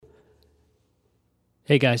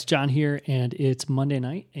Hey guys, John here, and it's Monday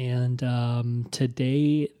night, and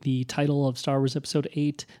today the title of Star Wars Episode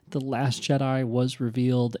 8, The Last Jedi, was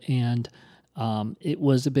revealed, and it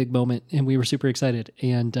was a big moment, and we were super excited,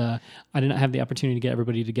 and I did not have the opportunity to get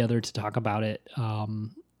everybody together to talk about it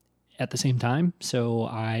at the same time, so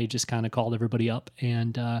I just kind of called everybody up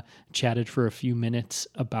and chatted for a few minutes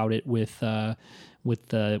about it with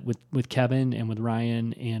Kevin and with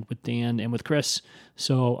Ryan and with Dan and with Chris.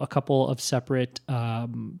 So a couple of separate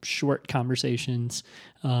short conversations,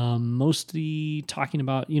 mostly talking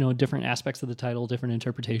about, different aspects of the title, different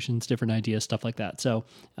interpretations, different ideas, stuff like that. So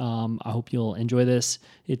I hope you'll enjoy this.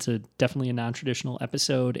 It's definitely a non-traditional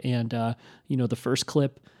episode. And, the first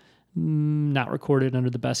clip, not recorded under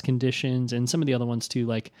the best conditions, and some of the other ones too.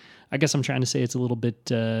 Like, I guess I'm trying to say it's a little bit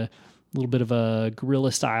of a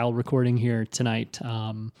guerrilla style recording here tonight.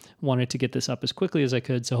 Wanted to get this up as quickly as I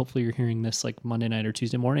could, so hopefully you're hearing this like Monday night or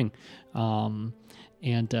Tuesday morning. We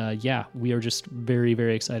are just very,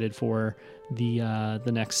 very excited for the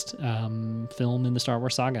next film in the Star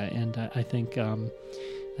Wars saga, and I think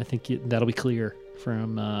that'll be clear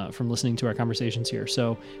from listening to our conversations here.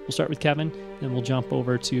 So we'll start with Kevin, then we'll jump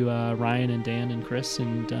over to Ryan and Dan and Chris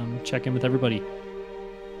and check in with everybody.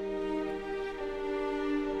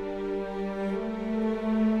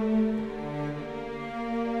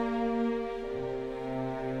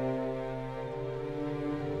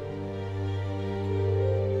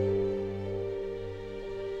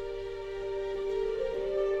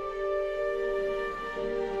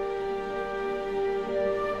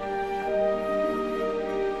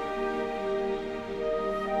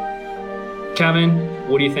 Kevin,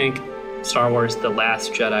 what do you think? Star Wars: The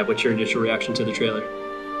Last Jedi. What's your initial reaction to the trailer?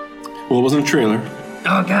 Well, it wasn't a trailer.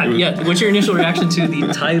 Oh God, yeah. What's your initial reaction to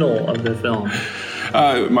the title of the film?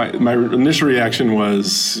 My initial reaction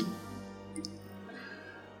was,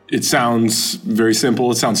 it sounds very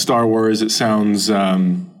simple. It sounds Star Wars. It sounds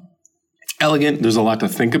elegant. There's a lot to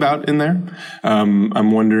think about in there.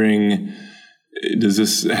 I'm wondering, does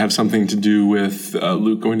this have something to do with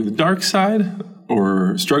Luke going to the dark side,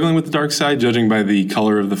 or struggling with the dark side, judging by the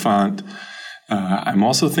color of the font? I'm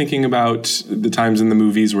also thinking about the times in the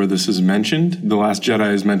movies where this is mentioned. The Last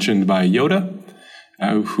Jedi is mentioned by Yoda,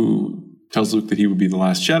 who tells Luke that he would be the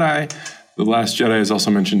last Jedi. The Last Jedi is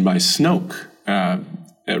also mentioned by Snoke,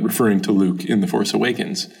 referring to Luke in The Force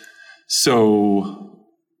Awakens. So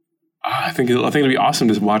I think it'll be awesome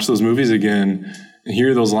to watch those movies again and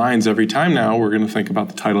hear those lines every time. Now we're going to think about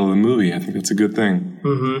the title of the movie. I think that's a good thing.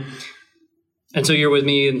 Mm-hmm. And so you're with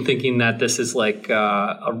me in thinking that this is like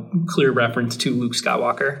a clear reference to Luke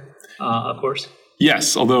Skywalker, of course?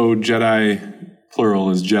 Yes, although Jedi,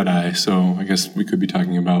 plural, is Jedi, so I guess we could be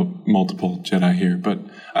talking about multiple Jedi here. But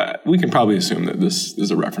we can probably assume that this is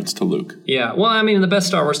a reference to Luke. Yeah, well, I mean, the best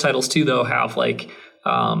Star Wars titles, too, though, have like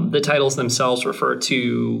the titles themselves refer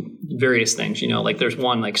to various things. Like there's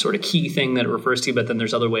one like sort of key thing that it refers to, but then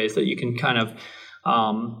there's other ways that you can kind of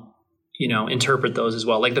interpret those as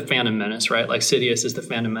well, like the Phantom Menace, right? Like Sidious is the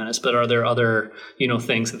Phantom Menace, but are there other,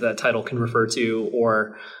 things that title can refer to?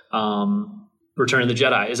 Or Return of the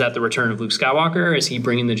Jedi, is that the return of Luke Skywalker? Is he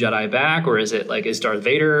bringing the Jedi back? Or is it like, is Darth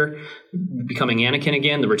Vader becoming Anakin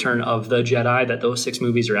again? The return of the Jedi that those 6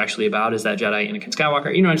 movies are actually about, is that Jedi Anakin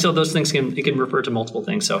Skywalker? And so those things can refer to multiple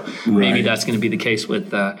things. So maybe that's going to be the case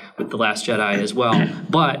with The Last Jedi as well.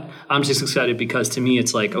 But I'm just excited because to me,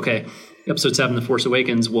 it's like, okay, Episode 7, The Force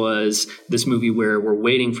Awakens, was this movie where we're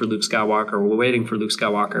waiting for Luke Skywalker.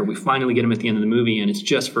 We finally get him at the end of the movie, and it's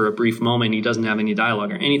just for a brief moment. He doesn't have any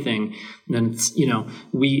dialogue or anything. And then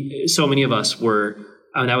it's, so many of us were.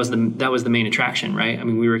 That was the main attraction, right? I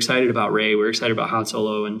mean, we were excited about Rey, we were excited about Han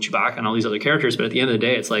Solo and Chewbacca and all these other characters. But at the end of the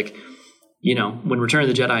day, it's like, when Return of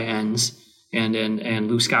the Jedi ends and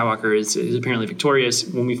Luke Skywalker is apparently victorious.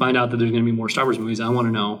 When we find out that there's going to be more Star Wars movies, I want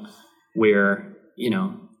to know where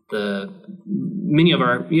many of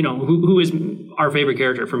our, who is our favorite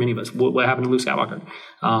character for many of us, what happened to Luke Skywalker.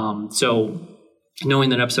 So knowing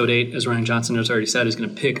that Episode 8, as Rian Johnson has already said, is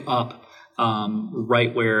going to pick up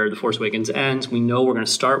right where The Force Awakens ends, we know we're going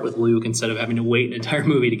to start with Luke instead of having to wait an entire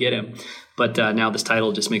movie to get him. But now this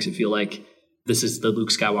title just makes it feel like this is the Luke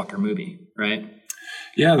Skywalker movie, right?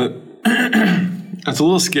 Yeah, that's a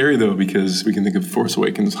little scary, though, because we can think of Force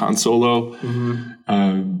Awakens, Han Solo.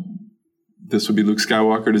 Mm-hmm. This would be Luke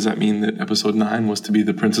Skywalker. Does that mean that Episode 9 was to be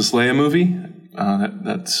the Princess Leia movie?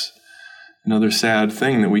 That's another sad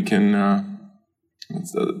thing that we can.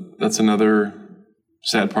 That's another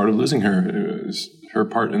sad part of losing her. Is her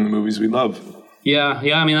part in the movies we love. Yeah.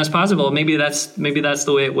 I mean, that's possible. Maybe that's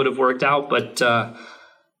the way it would have worked out. But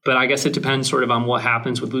But I guess it depends sort of on what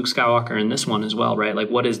happens with Luke Skywalker in this one as well, right? Like,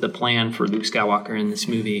 what is the plan for Luke Skywalker in this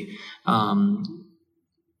movie?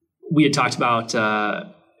 We had talked about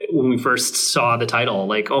when we first saw the title,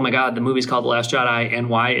 like, oh my God, the movie's called The Last Jedi, and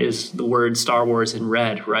why is the word Star Wars in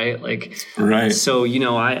red, right? Like, right. So,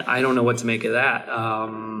 I don't know what to make of that.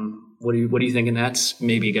 What are you thinking that's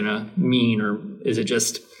maybe going to mean? Or is it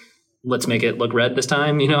just, let's make it look red this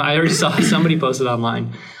time? I already saw somebody posted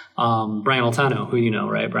online, Brian Altano, who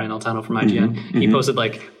right? Brian Altano from IGN. Mm-hmm. He posted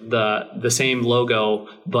like the same logo,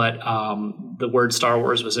 but the word Star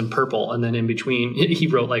Wars was in purple, and then in between he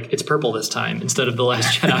wrote like, it's purple this time instead of The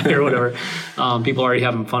Last Jedi or whatever. People are already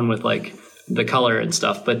having fun with like the color and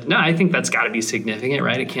stuff, but no, I think that's got to be significant,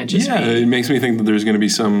 right? It can't just be. It makes me think that there's going to be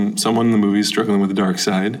someone in the movie struggling with the dark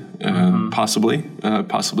side, possibly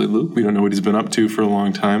Luke. We don't know what he's been up to for a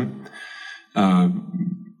long time.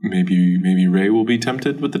 Maybe Rey will be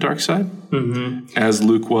tempted with the dark side, as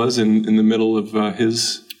Luke was in the middle of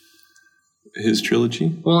his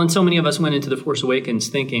trilogy. Well, and so many of us went into The Force Awakens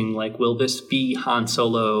thinking, like, will this be Han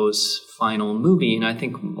Solo's final movie? And I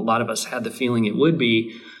think a lot of us had the feeling it would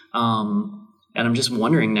be. And I'm just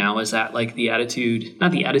wondering now, is that like the attitude,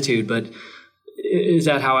 not the attitude, but is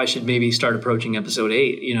that how I should maybe start approaching episode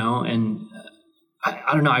 8, And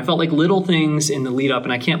I don't know. I felt like little things in the lead up,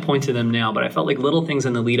 and I can't point to them now, but I felt like little things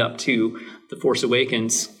in the lead up to The Force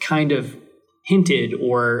Awakens kind of hinted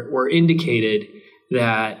or indicated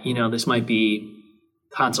that, this might be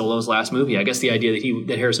Han Solo's last movie. I guess the idea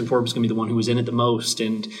that Harrison Ford was going to be the one who was in it the most,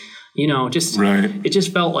 and it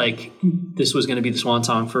just felt like this was going to be the swan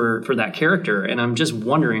song for that character. And I'm just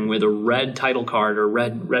wondering, with a red title card or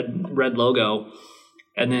red logo,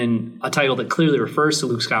 and then a title that clearly refers to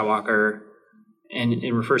Luke Skywalker and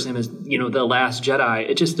refers to him as, the Last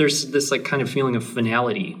Jedi. There's this like kind of feeling of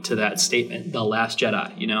finality to that statement, the Last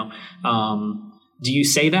Jedi, Do you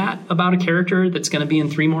say that about a character that's going to be in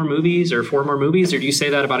 3 more movies or 4 more movies? Or do you say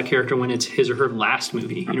that about a character when it's his or her last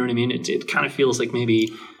movie? You know what I mean? It kind of feels like maybe...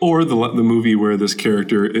 Or the movie where this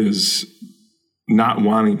character is not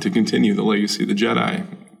wanting to continue the legacy of the Jedi.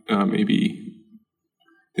 Maybe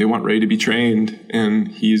they want Rey to be trained and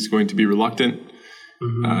he's going to be reluctant.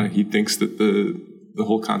 He thinks that the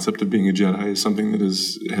whole concept of being a Jedi is something that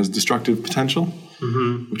has destructive potential,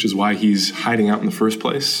 which is why he's hiding out in the first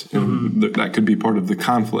place. And that could be part of the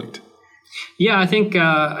conflict. Yeah, I think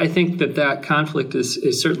that conflict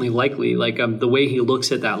is certainly likely. Like the way he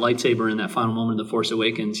looks at that lightsaber in that final moment of The Force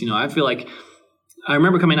Awakens. I feel like I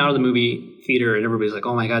remember coming out of the movie theater and everybody's like,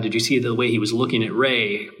 oh my God, did you see the way he was looking at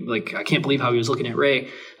Rey? Like, I can't believe how he was looking at Rey.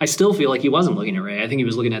 I still feel like he wasn't looking at Rey. I think he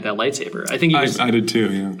was looking at that lightsaber. I did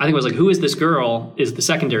too, yeah. I think it was like, who is this girl is the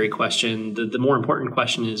secondary question. The more important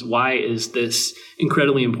question is, why is this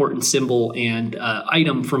incredibly important symbol and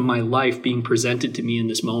item from my life being presented to me in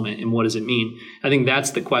this moment? And what does it mean? I think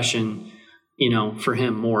that's the question, for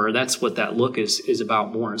him more. That's what that look is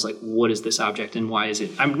about more. Is like, what is this object and why is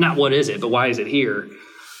it? Not what is it, but why is it here?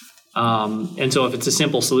 And so if it's a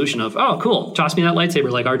simple solution of, oh, cool, toss me that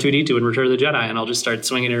lightsaber like R2-D2 in Return of the Jedi, and I'll just start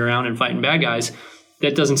swinging it around and fighting bad guys,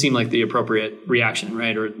 that doesn't seem like the appropriate reaction,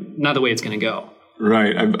 right? Or not the way it's going to go.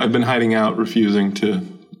 Right. I've been hiding out, refusing to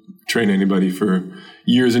train anybody for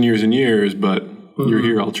years and years and years, but you're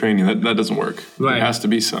here, I'll train you. That doesn't work. Right. There has to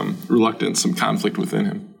be some reluctance, some conflict within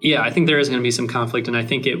him. Yeah, I think there is going to be some conflict, and I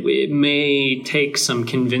think it may take some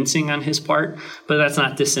convincing on his part, but that's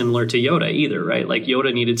not dissimilar to Yoda either, right? Like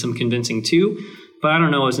Yoda needed some convincing too, but I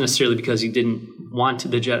don't know it was necessarily because he didn't want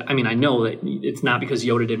the Jedi. I mean, I know that it's not because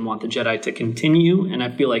Yoda didn't want the Jedi to continue, and I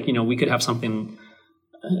feel like, we could have something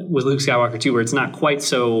with Luke Skywalker too where it's not quite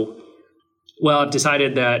so, well, I've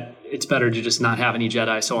decided that it's better to just not have any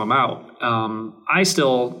Jedi, so I'm out. I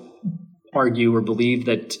still argue or believe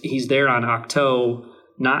that he's there on Ahch-To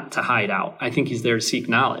not to hide out. I think he's there to seek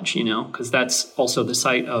knowledge, because that's also the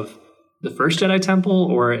site of the first Jedi Temple,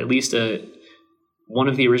 or at least one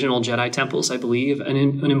of the original Jedi temples, I believe, an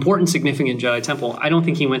important, significant Jedi temple. I don't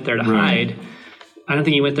think he went there to hide. I don't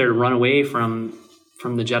think he went there to run away from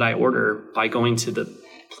the Jedi Order by going to the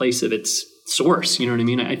place of its source. You know what I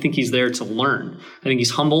mean? I think he's there to learn. I think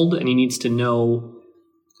he's humbled, and he needs to know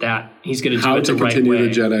that he's going to do it the right way. How to continue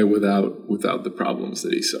the Jedi without the problems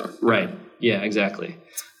that he saw. Right. Yeah, exactly.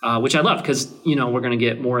 Which I love because, we're going to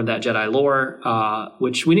get more of that Jedi lore,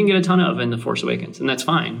 which we didn't get a ton of in The Force Awakens, and that's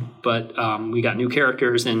fine. But we got new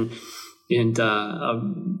characters and a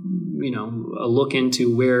look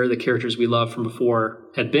into where the characters we loved from before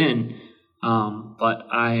had been. But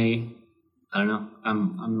I don't know.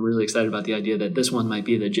 I'm really excited about the idea that this one might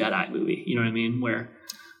be the Jedi movie. You know what I mean? Where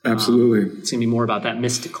absolutely, it's going to be more about that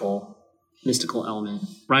mystical element.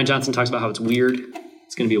 Rian Johnson talks about how it's weird.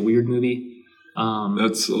 It's going to be a weird movie.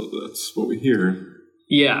 That's what we hear.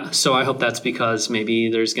 Yeah, so I hope that's because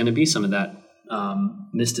maybe there's going to be some of that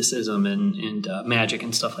mysticism and magic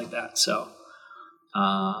and stuff like that. So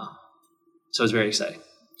it's very exciting.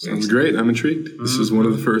 Sounds great. I'm intrigued. This is one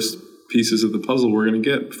of the first pieces of the puzzle we're going to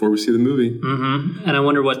get before we see the movie. Mm-hmm. And I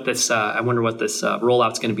wonder what this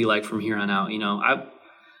rollout's going to be like from here on out. I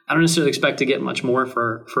don't necessarily expect to get much more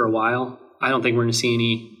for a while. I don't think we're going to see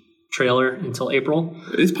any trailer until April.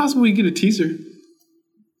 It's possible we get a teaser.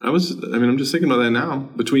 I'm just thinking about that now.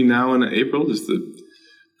 Between now and April, just the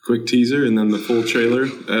quick teaser and then the full trailer.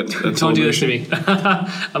 Don't do this to me.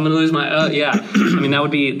 I'm going to lose my. Yeah. I mean, that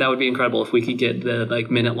would be incredible if we could get the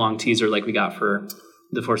minute long teaser like we got for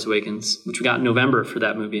The Force Awakens, which we got in November for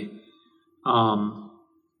that movie.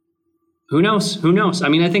 Who knows? I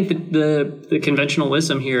mean, I think the conventional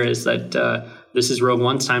wisdom here is that this is Rogue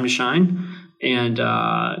One's time to shine, and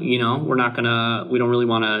we don't really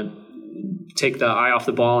want to take the eye off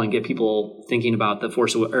the ball and get people thinking about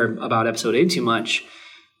about Episode 8 too much.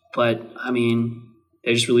 But I mean,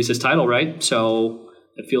 they just released this title, right? So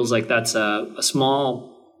it feels like that's a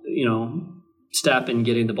small, step in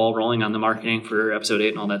getting the ball rolling on the marketing for Episode 8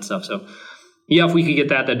 and all that stuff. So yeah, if we could get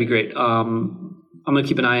that, that'd be great. I'm going to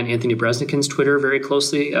keep an eye on Anthony Bresnikan's Twitter very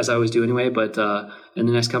closely, as I always do anyway, but in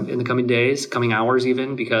the coming days, coming hours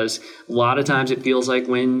even, because a lot of times it feels like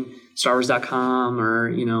when StarWars.com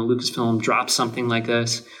or Lucasfilm drops something like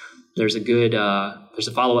this, there's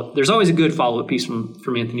a follow-up. There's always a good follow-up piece from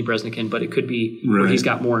Anthony Bresnikan, but it could be where he's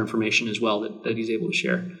got more information as well that he's able to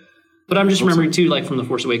share. But I'm just remembering too, like from the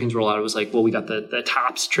Force Awakens rollout, it was like, well, we got the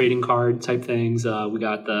Topps trading card type things. We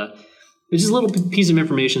got it's just a little piece of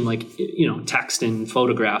information like, text and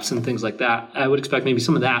photographs and things like that. I would expect maybe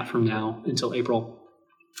some of that from now until April.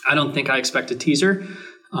 I don't think I expect a teaser.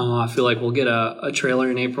 I feel like we'll get a trailer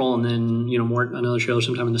in April and then, another trailer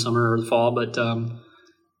sometime in the summer or the fall. But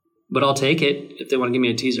I'll take it. If they want to give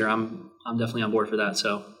me a teaser, I'm definitely on board for that.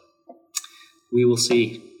 So we will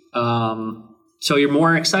see. So you're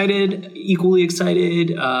more excited, equally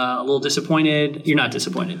excited, a little disappointed. You're not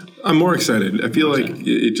disappointed. I'm more excited. I feel like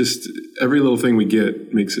it just, every little thing we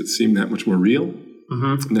get makes it seem that much more real.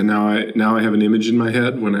 Mm-hmm. And then now I have an image in my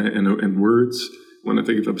head and words. When I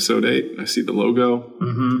think of Episode 8, I see the logo.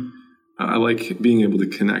 Mm-hmm. I like being able to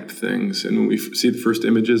connect things. And when we see the first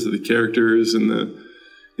images of the characters and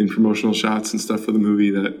in promotional shots and stuff for the movie,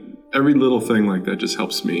 that every little thing like that just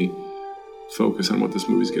helps me focus on what this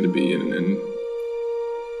movie's going to be and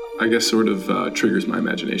I guess sort of triggers my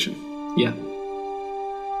imagination. Yeah.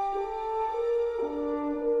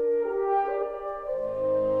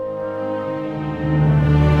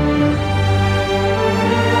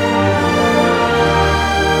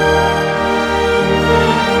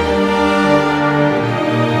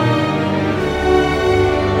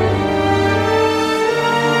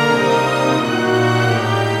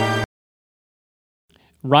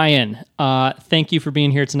 Ryan, thank you for being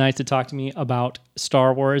here tonight to talk to me about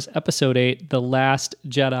Star Wars Episode 8, The Last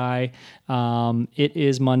Jedi. It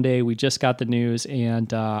is Monday. We just got the news,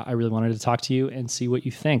 and I really wanted to talk to you and see what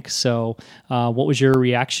you think. So what was your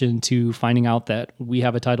reaction to finding out that we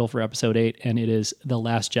have a title for Episode 8, and it is The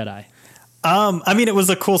Last Jedi? It was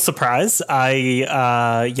a cool surprise.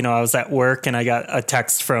 I was at work and I got a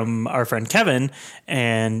text from our friend Kevin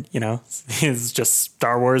and, it's just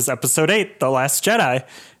Star Wars Episode 8, The Last Jedi.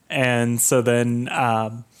 And so then,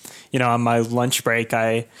 on my lunch break,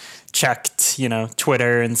 I checked,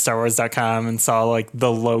 Twitter and StarWars.com and saw like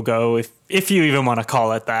the logo, if you even want to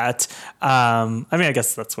call it that. I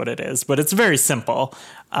guess that's what it is, but it's very simple.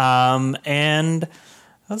 And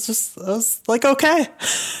I was like, okay.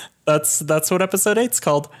 That's what Episode 8's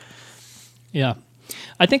called. Yeah.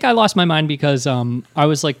 I think I lost my mind because I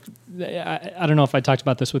was like, I don't know if I talked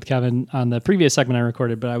about this with Kevin on the previous segment I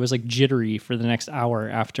recorded, but I was like jittery for the next hour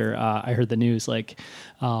after I heard the news. Like,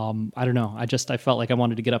 I don't know. I felt like I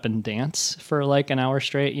wanted to get up and dance for like an hour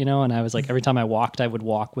straight, and I was like, every time I walked, I would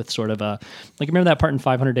walk with sort of remember that part in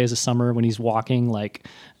 500 Days of Summer when he's walking like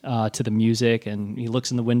to the music and he looks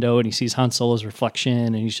in the window and he sees Han Solo's reflection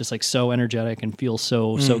and he's just like so energetic and feels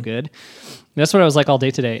so good. That's what I was like all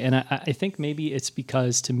day today. And I think maybe it's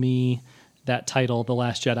because to me, that title, The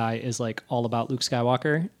Last Jedi, is like all about Luke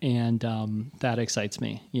Skywalker, and that excites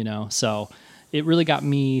me, So it really got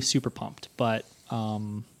me super pumped. But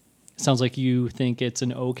sounds like you think it's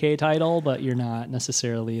an okay title, but you're not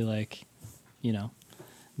necessarily like,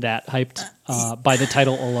 that hyped by the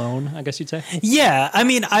title alone, I guess you'd say. Yeah,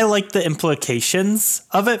 I like the implications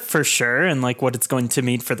of it for sure, and like what it's going to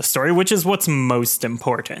mean for the story, which is what's most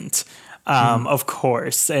important. Of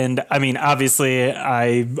course. And obviously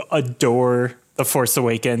I adore The Force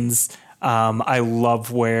Awakens. I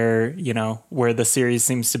love where the series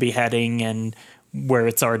seems to be heading and where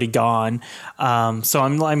it's already gone. So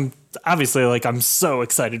I'm obviously like, I'm so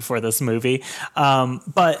excited for this movie.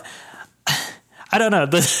 But I don't know,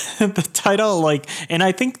 the title, like, and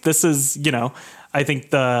I think this is, I think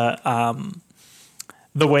the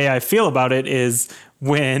way I feel about it is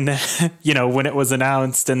when, when it was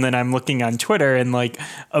announced, and then I'm looking on Twitter and like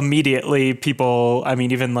immediately people, I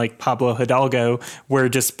mean, even like Pablo Hidalgo were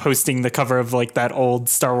just posting the cover of like that old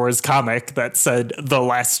Star Wars comic that said The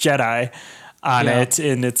Last Jedi on it.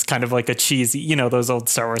 And it's kind of like a cheesy, those old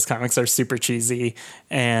Star Wars comics are super cheesy.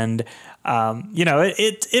 And,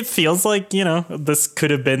 it feels like, this could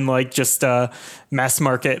have been like just a mass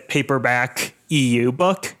market paperback EU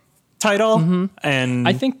book title. Mm-hmm. And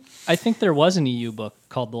I think there was an EU book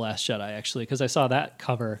called The Last Jedi, actually, because I saw that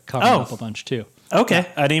cover up a bunch too. Okay,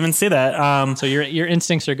 yeah. I didn't even see that. So your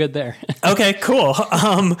instincts are good there. Okay, cool.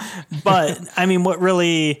 But I mean, what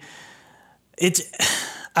really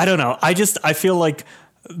I don't know. I feel like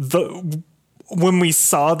when we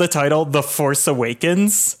saw the title, The Force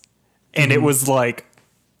Awakens, and it was like,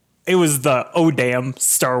 it was the, oh damn,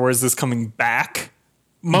 Star Wars is coming back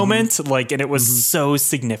moment, like, and it was so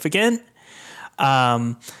significant.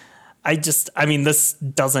 This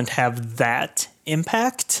doesn't have that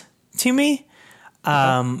impact to me.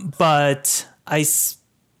 But I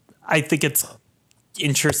think it's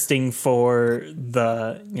interesting for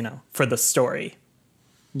the story.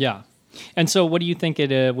 Yeah. And so what do you think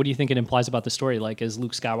it implies about the story? Like, is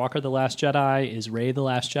Luke Skywalker the last Jedi? Is Rey the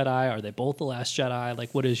last Jedi? Are they both the last Jedi?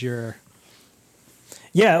 Like, what is your...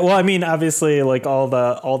 Yeah, well, I mean, obviously, like all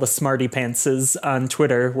the smarty pantses on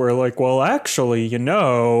Twitter were like, well, actually,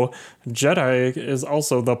 Jedi is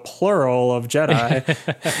also the plural of Jedi.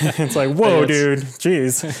 It's like, whoa, dude,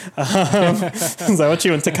 jeez. Is that what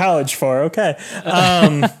you went to college for? Okay.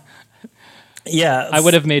 Yeah, I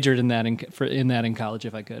would have majored in that in college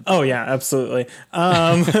if I could. Oh yeah, absolutely.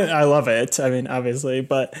 I love it. I mean, obviously,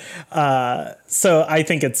 but so I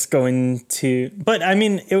think it's going to. But I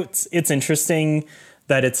mean, it's interesting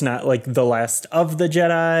that it's not like the last of the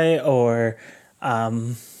Jedi, or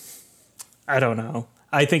I don't know.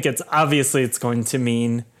 I think it's going to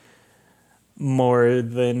mean more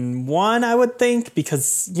than one, I would think,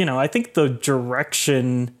 because I think the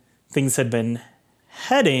direction things had been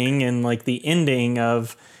heading and like the ending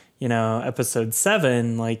of episode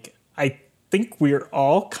 7, like I think we're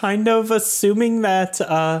all kind of assuming that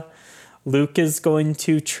Luke is going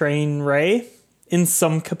to train Rey in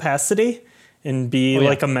some capacity and be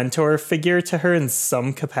like a mentor figure to her in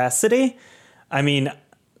some capacity. I mean,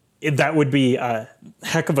 that would be a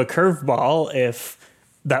heck of a curveball if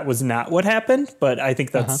that was not what happened, but I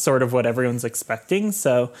think that's sort of what everyone's expecting.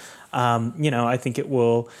 So I think it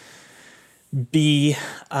will be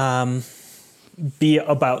about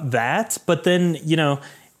that. But then,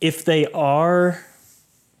 if they are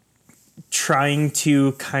trying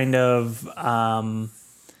to kind of,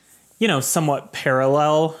 somewhat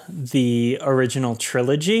parallel the original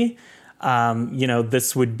trilogy,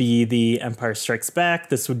 this would be The Empire Strikes Back.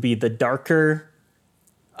 This would be the darker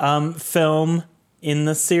film in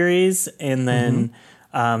the series. And then,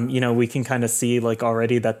 we can kind of see like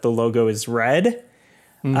already that the logo is red.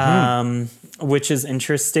 Which is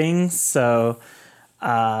interesting. So,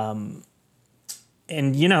 I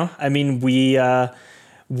mean, we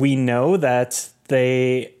know that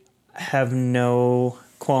they have no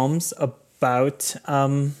qualms about,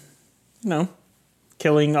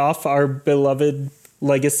 killing off our beloved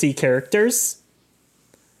legacy characters.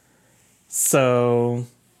 So,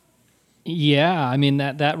 yeah, I mean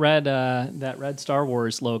that red Star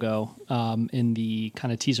Wars logo in the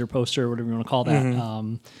kind of teaser poster, whatever you want to call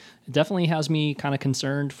that, it definitely has me kind of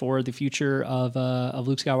concerned for the future of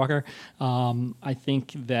Luke Skywalker. I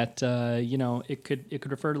think that it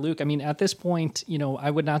could refer to Luke. I mean, at this point,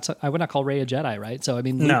 I would not call Rey a Jedi, right? So I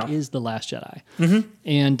mean, Luke is the last Jedi,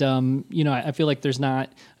 and I feel like there's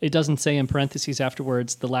not. It doesn't say in parentheses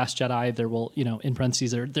afterwards the last Jedi. There will in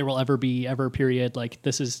parentheses there will ever be period. Like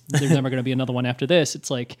there's never going to be another one after this.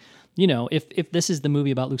 It's like. If this is the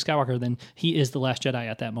movie about Luke Skywalker, then he is the last Jedi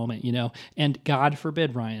at that moment, and God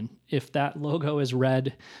forbid, Ryan, if that logo is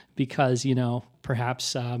red because,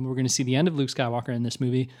 perhaps we're going to see the end of Luke Skywalker in this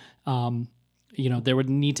movie, there would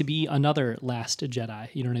need to be another last Jedi,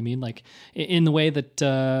 you know what I mean? Like in the way that,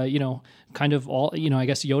 kind of all, I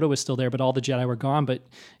guess Yoda was still there, but all the Jedi were gone, but,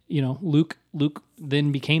 Luke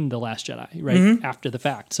then became the last Jedi, right? After the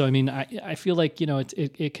fact. So, I mean, I feel like,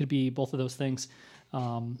 it could be both of those things.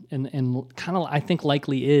 And kind of, I think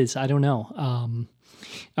likely is, I don't know.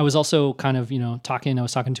 I was also kind of, I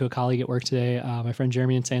was talking to a colleague at work today, my friend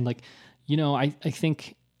Jeremy, and saying like, I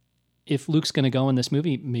think if Luke's going to go in this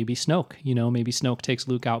movie, maybe Snoke, maybe Snoke takes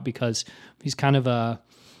Luke out because he's kind of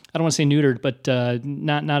I don't want to say neutered, but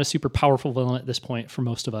not a super powerful villain at this point for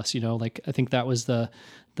most of us, like I think that was the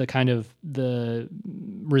kind of the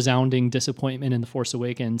resounding disappointment in The Force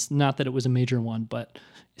Awakens. Not that it was a major one, but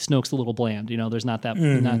Snoke's a little bland, there's not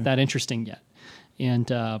that interesting yet.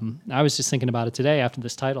 And I was just thinking about it today after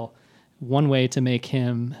this title. One way to make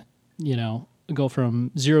him, go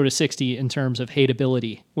from 0 to 60 in terms of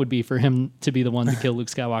hateability would be for him to be the one to kill Luke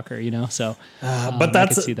Skywalker, so but I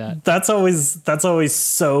could see that. That's always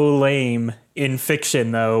so lame in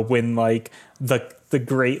fiction though, when like the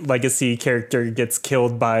great legacy character gets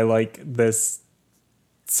killed by like this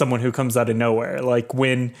someone who comes out of nowhere, like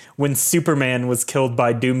when Superman was killed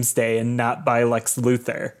by Doomsday and not by Lex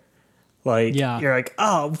Luthor. Like, you're like,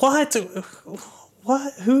 oh, what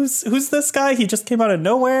who's this guy? He just came out of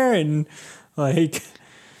nowhere. And like,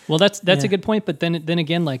 well, that's a good point. But then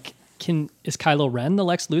again, like, is Kylo Ren the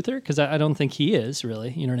Lex Luthor? Because I don't think he is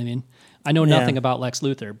really. You know what I mean? I know nothing about Lex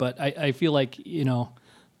Luthor, but I feel like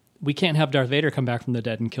we can't have Darth Vader come back from the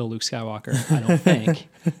dead and kill Luke Skywalker. I don't think.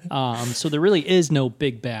 So there really is no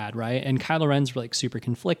big bad, right? And Kylo Ren's like super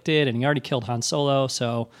conflicted, and he already killed Han Solo.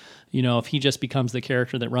 So if he just becomes the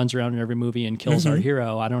character that runs around in every movie and kills our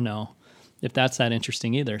hero, I don't know if that's that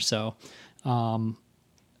interesting either. So.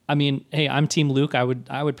 I mean, hey, I'm Team Luke. I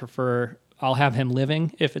would prefer. I'll have him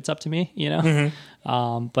living if it's up to me,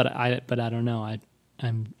 But I don't know.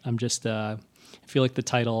 I'm just. I feel like the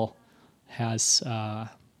title has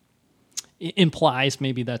implies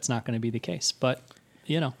maybe that's not going to be the case, but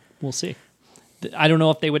we'll see. I don't know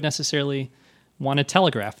if they would necessarily want to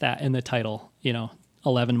telegraph that in the title.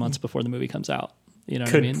 11 months before the movie comes out.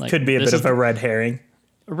 What I mean? Like, could be a bit of a red herring.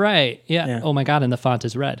 Right. Yeah. Oh my God. And the font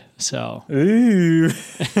is red. So. Ooh.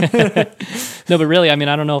 No, but really, I mean,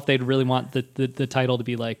 I don't know if they'd really want the title to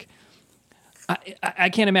be like. I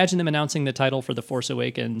can't imagine them announcing the title for The Force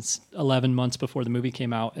Awakens 11 months before the movie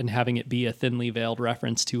came out and having it be a thinly veiled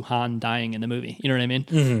reference to Han dying in the movie. You know what I mean?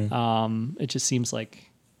 Mm-hmm. It just seems like,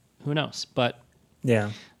 who knows? But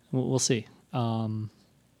yeah, we'll see.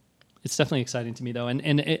 It's definitely exciting to me though,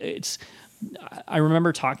 and it's. I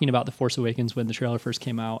remember talking about The Force Awakens when the trailer first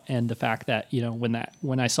came out, and the fact that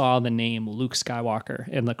when I saw the name Luke Skywalker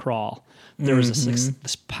in the crawl, there was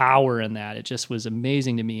this power in that. It just was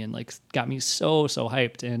amazing to me and like got me so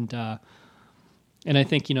hyped. And I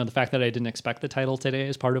think the fact that I didn't expect the title today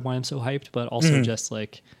is part of why I'm so hyped, but also just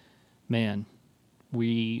like, man,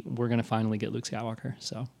 we're gonna finally get Luke Skywalker.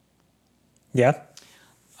 So yeah.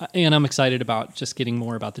 And I'm excited about just getting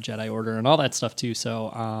more about the Jedi Order and all that stuff too. So,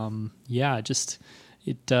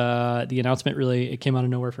 the announcement really, it came out of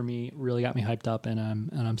nowhere for me, really got me hyped up, and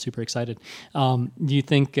I'm super excited. Do you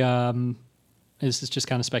think, this is just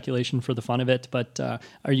kind of speculation for the fun of it, but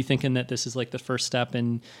are you thinking that this is like the first step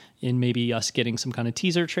in maybe us getting some kind of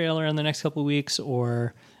teaser trailer in the next couple of weeks,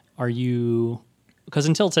 or are you, because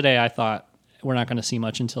until today I thought we're not going to see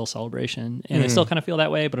much until Celebration, and I still kind of feel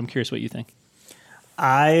that way, but I'm curious what you think.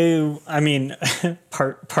 I mean,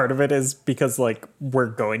 part of it is because like we're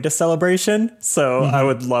going to Celebration, so I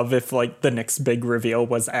would love if like the next big reveal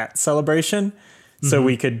was at Celebration, so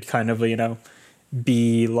we could kind of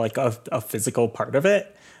be like a physical part of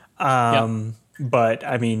it. But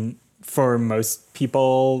I mean, for most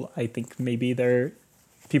people, I think maybe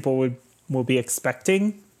people will be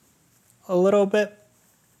expecting a little bit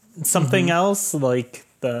something else, like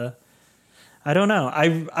I don't know.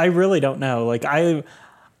 I really don't know. Like I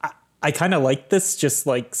kind of like this just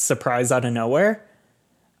like surprise out of nowhere.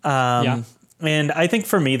 And I think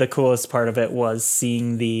for me the coolest part of it was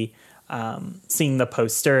seeing the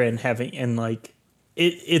poster and like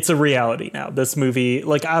it's a reality now. This movie,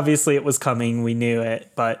 like obviously it was coming, we knew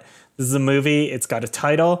it, but this is a movie. It's got a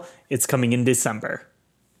title. It's coming in December.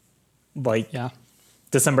 Like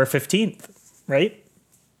December 15th, right?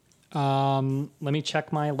 Let me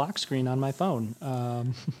check my lock screen on my phone.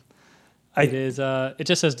 It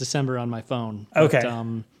just says December on my phone. Okay.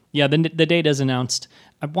 But, the date is announced.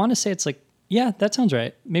 I want to say it's like, that sounds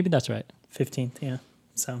right. Maybe that's right. 15th. Yeah.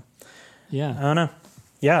 So, yeah, I don't know.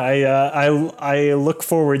 Yeah. I look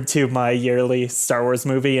forward to my yearly Star Wars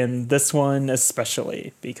movie, and this one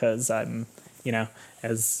especially because I'm,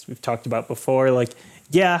 as we've talked about before, like,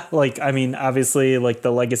 I mean, obviously like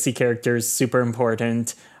the legacy character is super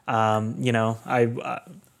important. I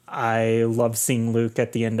love seeing Luke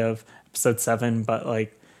at the end of episode 7, but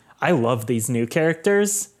like I love these new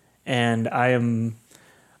characters, and I'm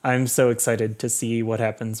so excited to see what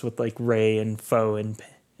happens with like Rey and Poe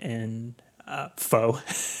and Foe.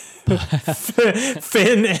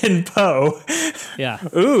 Finn and Poe. Yeah.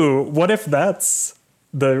 Ooh, what if that's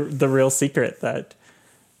the real secret, that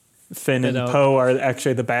Finn and Poe are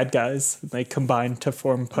actually the bad guys? They combine to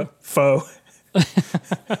form Foe.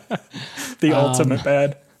 The ultimate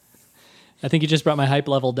bad. I think you just brought my hype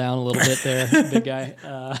level down a little bit there, big guy.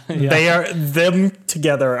 Yeah. Them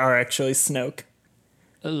together are actually Snoke.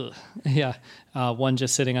 Ugh. Yeah. One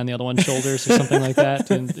just sitting on the other one's shoulders or something like that.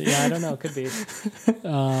 And yeah, I don't know. Could be.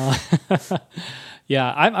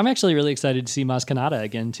 Yeah, I'm actually really excited to see Maz Kanata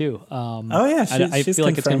again, too. Oh, yeah. I she's feel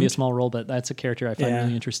like it's going to be a confirmed. small role, but that's a character I find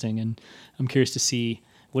really interesting. And I'm curious to see,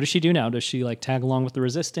 what does she do now? Does she like tag along with the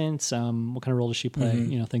Resistance? What kind of role does she play?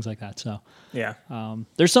 You know, things like that. So Yeah.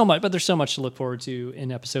 there's so much to look forward to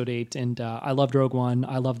in episode 8. And I loved Rogue One.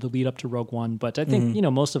 I loved the lead up to Rogue One. But I think, you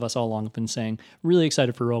know, most of us all along have been saying really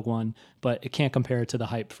excited for Rogue One, but it can't compare to the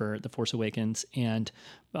hype for The Force Awakens. And,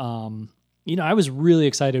 you know, I was really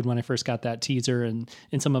excited when I first got that teaser and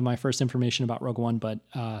some of my first information about Rogue One, but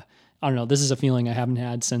I don't know. This is a feeling I haven't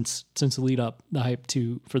had since the lead up, the hype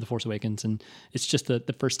for The Force Awakens, and it's just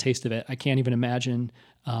the first taste of it. I can't even imagine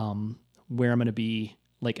where I'm going to be,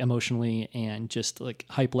 like, emotionally and just like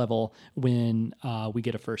hype level when we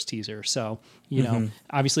get a first teaser. So, you know,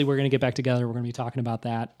 obviously we're going to get back together. We're going to be talking about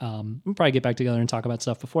that. We'll probably get back together and talk about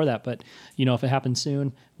stuff before that. But, you know, if it happens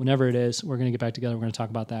soon, whenever it is, we're going to get back together. We're going to talk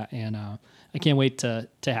about that. And I can't wait to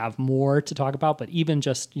have more to talk about. But even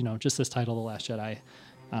just, you know, just this title, The Last Jedi,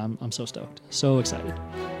 I'm so stoked. So excited.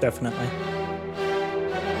 Definitely.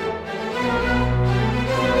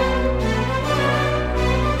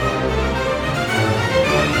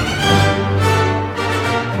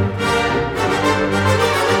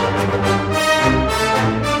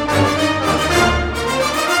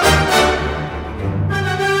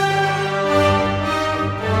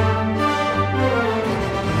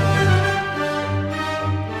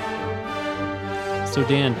 So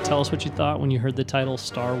Dan, tell us what you thought when you heard the title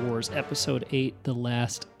Star Wars Episode 8, The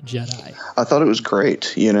Last Jedi. I thought it was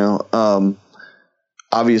great. You know,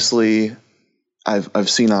 obviously I've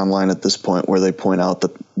seen online at this point where they point out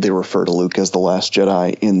that they refer to Luke as the Last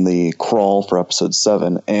Jedi in the crawl for Episode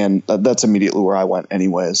 7, and that's immediately where I went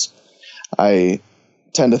anyways. I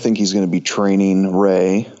tend to think he's going to be training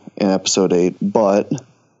Rey in Episode 8, but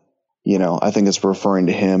you know, I think it's referring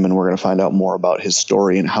to him, and we're going to find out more about his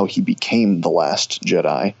story and how he became the last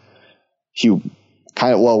Jedi. We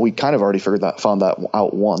kind of already found that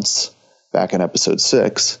out once back in Episode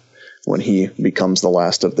 6 when he becomes the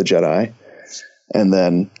last of the Jedi. And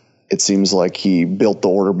then it seems like he built the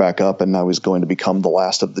order back up, and now he's going to become the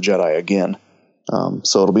last of the Jedi again.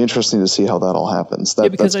 So it'll be interesting to see how that all happens.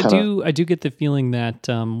 Because I do get the feeling that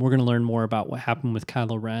we're going to learn more about what happened with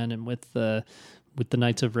Kylo Ren and with the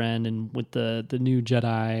Knights of Ren and with the new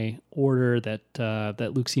Jedi Order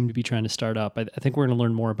that Luke seemed to be trying to start up. I think we're going to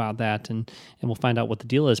learn more about that, and we'll find out what the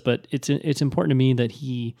deal is. But it's important to me that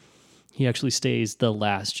he actually stays the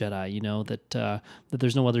last Jedi. You know, that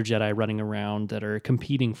there's no other Jedi running around that are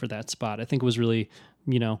competing for that spot. I think it was really,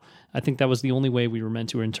 you know, I think that was the only way we were meant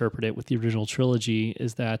to interpret it with the original trilogy,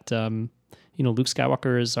 is that you know, Luke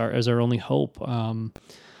Skywalker is our only hope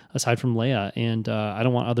aside from Leia, and I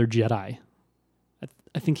don't want other Jedi.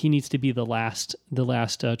 I think he needs to be the last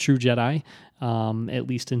true Jedi, at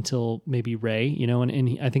least until maybe Rey, you know,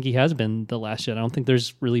 and I think he has been the last Jedi. I don't think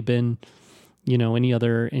there's really been, you know, any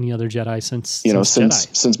other Jedi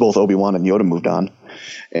since both Obi-Wan and Yoda moved on.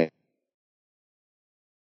 And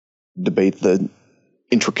debate the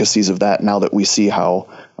intricacies of that now that we see how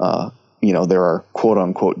you know, there are quote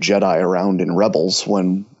unquote Jedi around in Rebels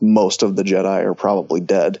when most of the Jedi are probably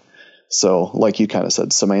dead. So, like you kind of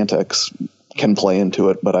said, semantics can play into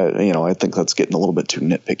it, but I think that's getting a little bit too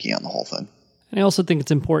nitpicky on the whole thing. And I also think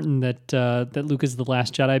it's important that Luke is the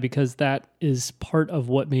last Jedi, because that is part of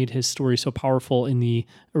what made his story so powerful in the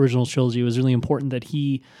original trilogy. It was really important that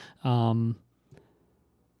he alone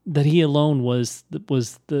was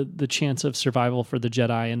the chance of survival for the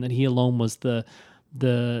Jedi, and that he alone was the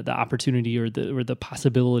opportunity or the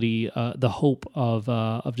possibility, the hope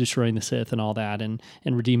of destroying the Sith and all that, and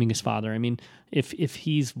redeeming his father. I mean, if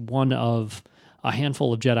he's one of a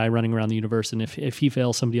handful of Jedi running around the universe, and if he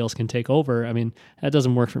fails, somebody else can take over. I mean, that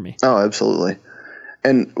doesn't work for me. Oh, absolutely.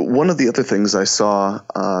 And one of the other things I saw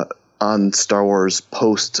on Star Wars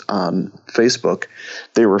post on Facebook,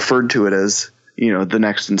 they referred to it as, you know, the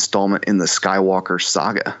next installment in the Skywalker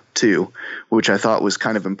saga too, which I thought was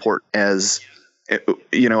kind of important as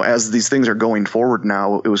these things are going forward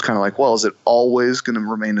now. It was kind of like, well, is it always going to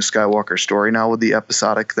remain a Skywalker story now with the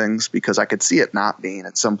episodic things? Because I could see it not being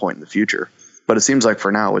at some point in the future, but it seems like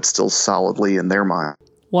for now it's still solidly in their mind.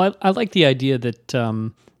 Well, I like the idea that,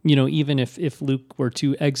 even if Luke were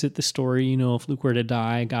to exit the story, if Luke were to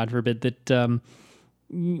die, God forbid, that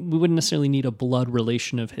we wouldn't necessarily need a blood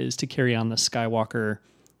relation of his to carry on the Skywalker,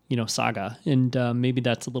 saga. And maybe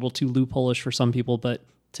that's a little too loophole-ish for some people, but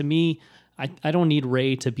to me, I don't need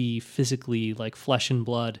Rey to be physically like flesh and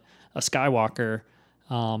blood, a Skywalker,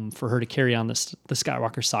 for her to carry on the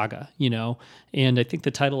Skywalker saga, And I think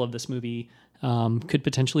the title of this movie could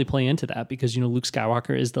potentially play into that because, Luke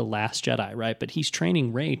Skywalker is the last Jedi, right? But he's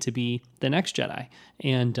training Rey to be the next Jedi.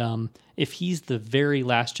 And if he's the very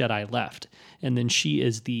last Jedi left, and then she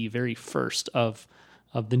is the very first of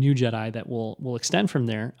the new Jedi that will extend from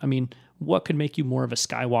there, I mean, what could make you more of a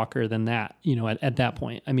Skywalker than that, at that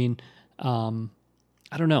point? I mean, I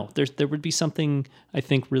don't know. There would be something, I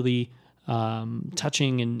think, really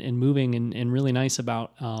touching and moving and really nice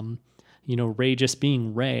about, Rey just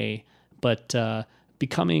being Rey, but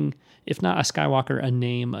becoming, if not a Skywalker, a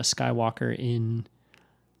name, a Skywalker in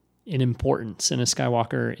importance, and a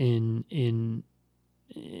Skywalker in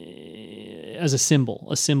as a symbol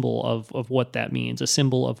of what that means, a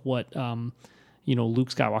symbol of what Luke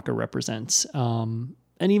Skywalker represents. And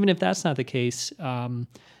even if that's not the case,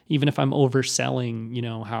 even if I'm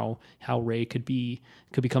overselling, how Rey could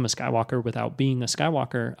become a Skywalker without being a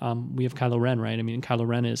Skywalker, we have Kylo Ren, right? I mean, Kylo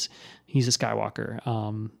Ren he's a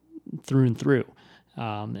Skywalker through and through.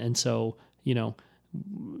 And so,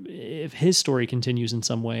 if his story continues in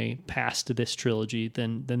some way past this trilogy,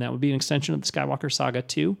 then that would be an extension of the Skywalker saga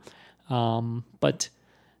too. But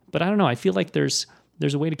I don't know. I feel like there's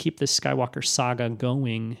a way to keep this Skywalker saga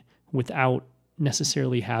going without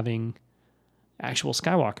necessarily having actual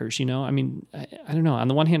Skywalkers, I mean, I don't know. On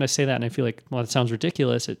the one hand, I say that and I feel like, well, it sounds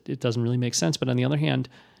ridiculous. It doesn't really make sense. But on the other hand,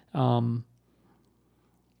 I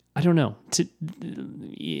don't know.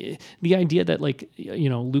 The idea that Luke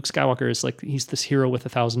Skywalker is like, he's this hero with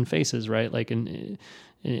 1,000 faces, right? Like,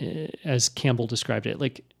 as Campbell described it,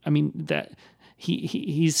 like, I mean, that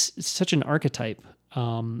he's such an archetype,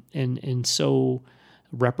 and so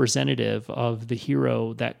representative of the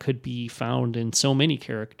hero that could be found in so many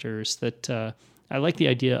characters that I like the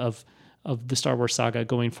idea of the Star Wars saga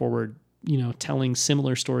going forward, telling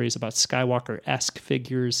similar stories about Skywalker-esque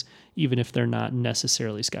figures, even if they're not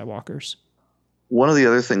necessarily Skywalkers. One of the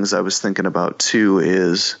other things I was thinking about too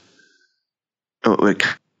is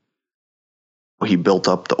he built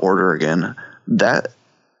up the Order again. That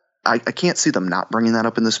I can't see them not bringing that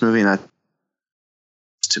up in this movie, and that,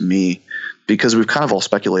 to me, because we've kind of all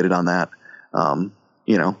speculated on that,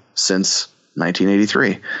 since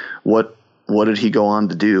 1983. What did he go on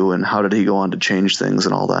to do, and how did he go on to change things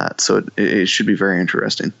and all that? So it should be very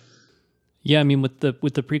interesting. Yeah, I mean, with the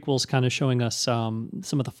prequels kind of showing us some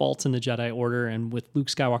of the faults in the Jedi Order, and with Luke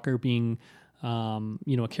Skywalker being,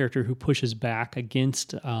 a character who pushes back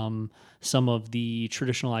against some of the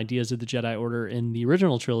traditional ideas of the Jedi Order in the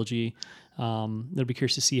original trilogy, it'll be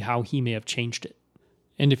curious to see how he may have changed it.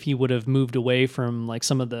 And if he would have moved away from like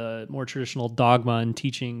some of the more traditional dogma and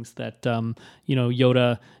teachings that,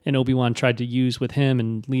 Yoda and Obi-Wan tried to use with him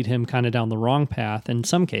and lead him kind of down the wrong path in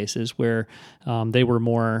some cases where they were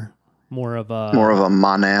more of a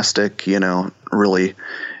monastic, really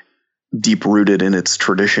deep rooted in its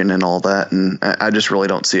tradition and all that. And I just really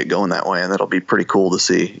don't see it going that way. And that'll be pretty cool to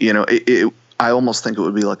see. I almost think it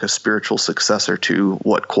would be like a spiritual successor to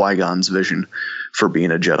what Qui-Gon's vision for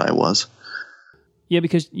being a Jedi was. Yeah,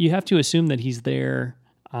 because you have to assume that he's there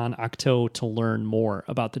on Ahch-To to learn more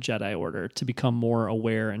about the Jedi Order, to become more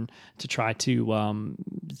aware and to try to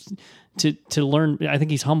learn. I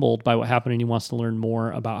think he's humbled by what happened, and he wants to learn more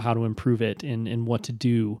about how to improve it and what to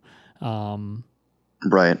do.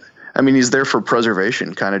 Right. I mean, he's there for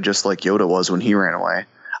preservation, kind of just like Yoda was when he ran away.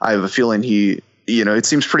 I have a feeling it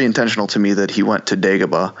seems pretty intentional to me that he went to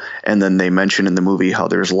Dagobah, and then they mention in the movie how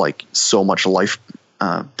there's like so much life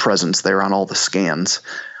presence there on all the scans.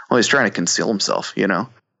 Well, he's trying to conceal himself,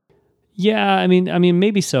 Yeah, I mean,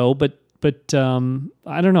 maybe so, but I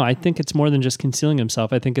don't know. I think it's more than just concealing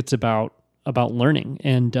himself. I think it's about learning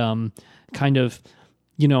and kind of,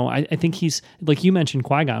 I think he's, like you mentioned,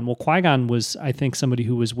 Qui-Gon. Well, Qui-Gon was, I think, somebody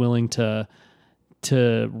who was willing to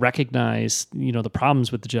recognize, the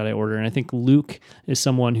problems with the Jedi Order. And I think Luke is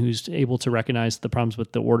someone who's able to recognize the problems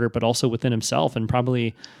with the Order, but also within himself, and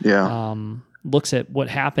probably looks at what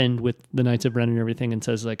happened with the Knights of Ren and everything and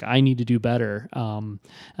says, like, I need to do better. And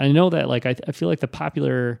I know that, like, I feel like the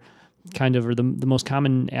popular kind of, or the most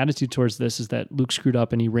common attitude towards this is that Luke screwed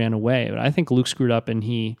up and he ran away. But I think Luke screwed up and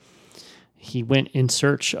he went in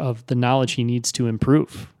search of the knowledge he needs to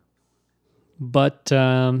improve. But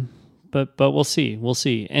but we'll see. We'll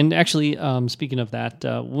see. And actually, speaking of that,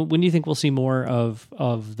 when do you think we'll see more of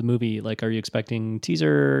the movie? Like, are you expecting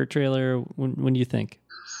teaser, trailer? When do you think?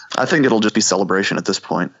 I think it'll just be celebration at this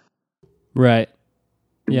point. Right.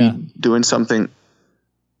 Yeah. Doing something,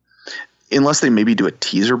 unless they maybe do a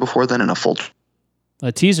teaser before then and a full.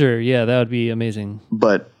 A teaser, yeah, that would be amazing.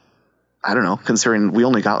 But I don't know, considering we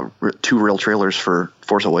only got 2 real trailers for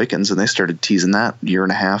Force Awakens, and they started teasing that a year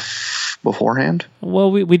and a half beforehand.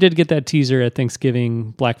 Well, we did get that teaser at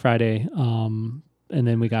Thanksgiving, Black Friday, and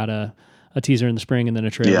then we got a teaser in the spring, and then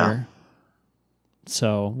a trailer. Yeah.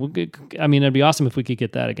 So, I mean, it'd be awesome if we could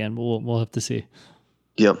get that again, but we'll have to see.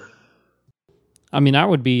 Yep. I mean, I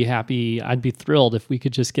would be happy. I'd be thrilled if we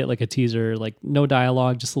could just get like a teaser, like no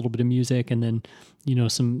dialogue, just a little bit of music, and then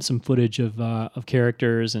some footage of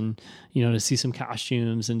characters, and to see some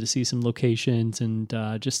costumes and to see some locations and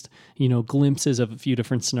just glimpses of a few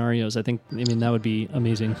different scenarios. I mean that would be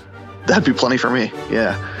amazing. That'd be plenty for me.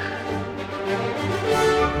 Yeah.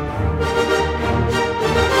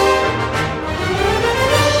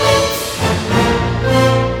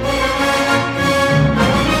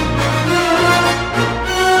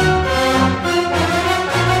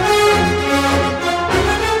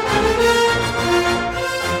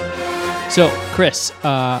 So, Chris,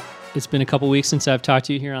 it's been a couple weeks since I've talked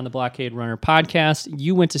to you here on the Blockade Runner podcast.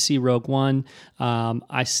 You went to see Rogue One.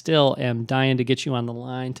 I still am dying to get you on the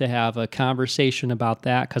line to have a conversation about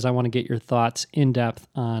that because I want to get your thoughts in depth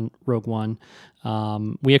on Rogue One.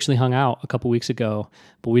 We actually hung out a couple weeks ago,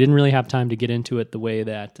 but we didn't really have time to get into it the way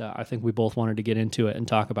that I think we both wanted to get into it and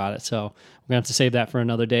talk about it. So we're going to have to save that for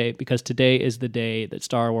another day because today is the day that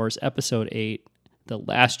Star Wars Episode VIII, The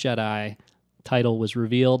Last Jedi title was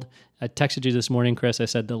revealed. I texted you this morning, Chris. I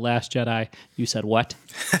said, The Last Jedi. You said, what?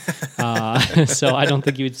 So I don't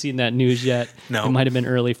think you had seen that news yet. No. It might have been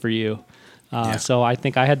early for you. Yeah. So I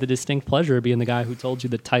think I had the distinct pleasure of being the guy who told you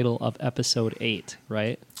the title of Episode VIII,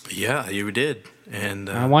 right? Yeah, you did. And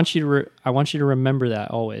I want you to remember that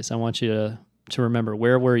always. I want you to remember,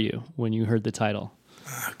 where were you when you heard the title?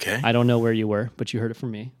 okay. I don't know where you were, but you heard it from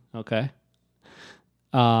me. Okay.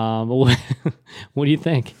 What do you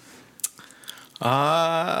think?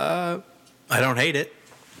 I don't hate it.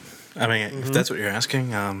 I mean, if that's what you're asking,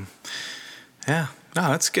 yeah.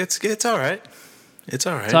 No, it's all right. It's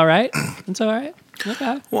all right. It's all right. It's all right.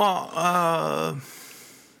 Okay. Well,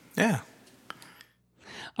 yeah.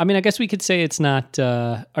 I mean, I guess we could say it's not.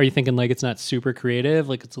 Are you thinking like it's not super creative?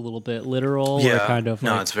 Like it's a little bit literal? Yeah. Or kind of.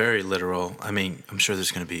 No, like, it's very literal. I mean, I'm sure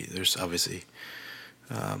there's obviously,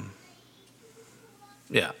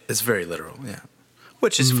 yeah, it's very literal. Yeah.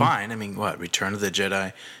 Which is fine. I mean, what? Return of the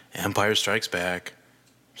Jedi, Empire Strikes Back,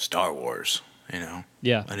 Star Wars,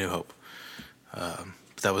 Yeah. A New Hope.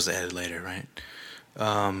 That was added later, right?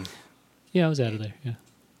 Yeah, it was added there. Yeah.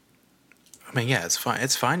 I mean, yeah, it's fine.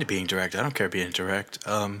 It's fine to being direct. I don't care being direct.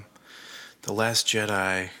 The Last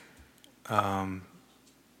Jedi,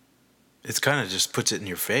 it's kind of just puts it in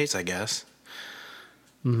your face, I guess.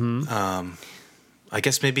 Mm-hmm. I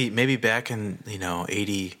guess maybe back in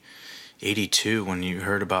 82 when you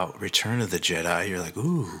heard about Return of the Jedi, you're like,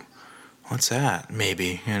 ooh, what's that?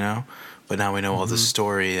 Maybe, But now we know all the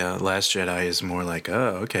story. Last Jedi is more like,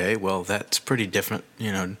 oh, okay, well, that's pretty different,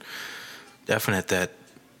 definite that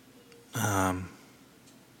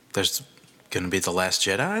there's going to be the Last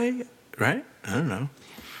Jedi, right? I don't know.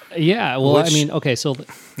 Yeah. Well, I mean, okay, so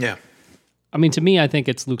Yeah. I mean, to me, I think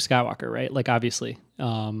it's Luke Skywalker, right? Like, obviously,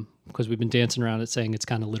 because we've been dancing around it saying it's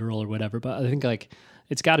kind of literal or whatever. But I think like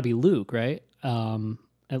it's got to be Luke, right?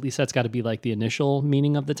 At least that's got to be like the initial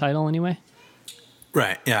meaning of the title, anyway.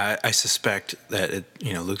 Right. Yeah, I suspect that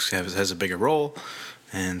Luke has a bigger role,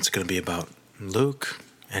 and it's going to be about Luke,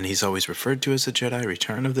 and he's always referred to as the Jedi,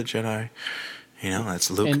 Return of the Jedi.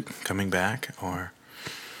 That's Luke coming back, or.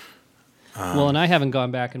 Well, and I haven't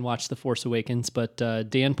gone back and watched The Force Awakens, but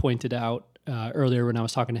Dan pointed out earlier when I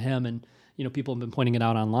was talking to him, and people have been pointing it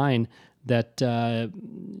out online, that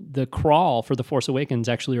the crawl for The Force Awakens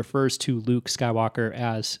actually refers to Luke Skywalker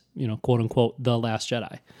as, quote unquote, the Last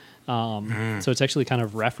Jedi. So it's actually kind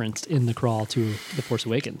of referenced in the crawl to The Force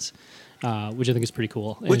Awakens, which I think is pretty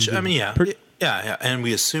cool. Which, and, I mean, yeah. And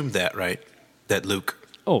we assumed that, right? That Luke,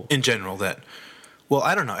 in general, well,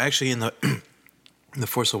 I don't know. Actually, in The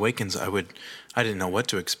Force Awakens, I didn't know what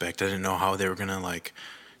to expect. I didn't know how they were going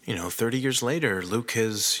to 30 years later, Luke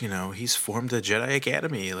has, he's formed the Jedi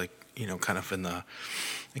Academy, kind of in the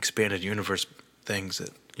expanded universe things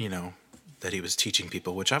that, that he was teaching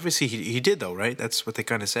people, which obviously he did though, right? That's what they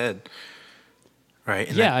kind of said, right?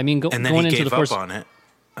 And yeah, I mean, and then going he into gave the Force up on it,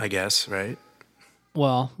 I guess, right?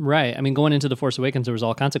 Well, right. I mean, going into The Force Awakens, there was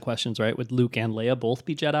all kinds of questions, right? Would Luke and Leia both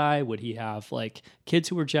be Jedi? Would he have like kids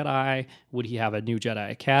who were Jedi? Would he have a new Jedi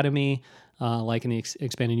Academy, like in the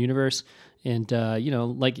expanded universe? And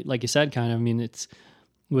like you said, kind of. I mean, it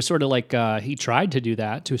was sort of like he tried to do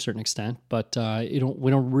that to a certain extent, but we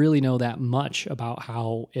don't really know that much about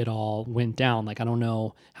how it all went down. Like, I don't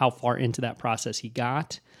know how far into that process he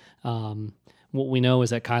got. What we know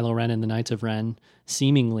is that Kylo Ren and the Knights of Ren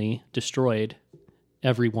seemingly destroyed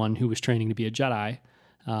everyone who was training to be a Jedi.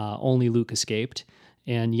 Only Luke escaped.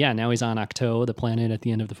 And yeah, now he's on Ahch-To, the planet at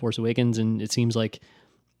the end of The Force Awakens, and it seems like,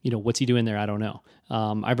 what's he doing there? I don't know.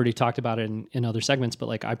 I've already talked about it in other segments, but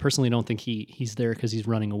like, I personally don't think he's there because he's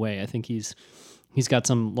running away. I think he's got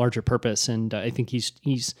some larger purpose, and I think he's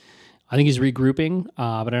regrouping,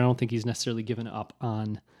 but I don't think he's necessarily given up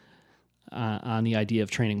on the idea of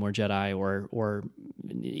training more Jedi, or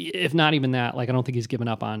if not even that, like, I don't think he's given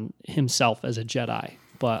up on himself as a Jedi.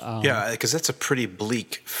 But yeah, because that's a pretty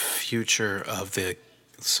bleak future of the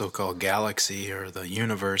so-called galaxy or the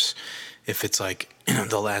universe. If it's like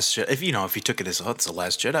the last, if you took it as it's the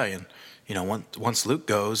last Jedi, and once Luke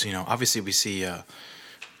goes, obviously we see, oh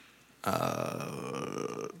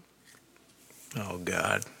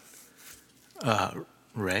God,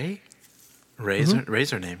 Rey.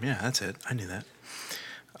 Rey's her name. Yeah, that's it. I knew that.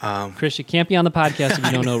 Chris, you can't be on the podcast if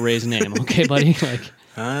you don't know Rey's name, okay, buddy? Like,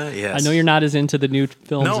 yes. I know you're not as into the new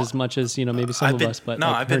films as much as maybe some of us, but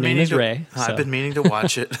her name is Rey. I've been meaning to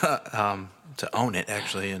watch it, to own it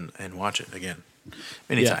actually, and watch it again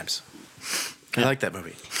many times. I like that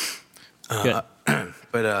movie. Good.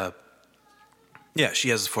 But yeah, she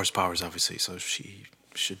has the Force powers, obviously, so she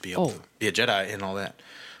should be able to be a Jedi and all that.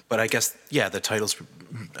 But I guess, the title's,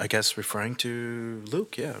 referring to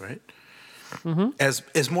Luke, right? Mm-hmm.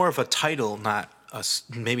 As more of a title,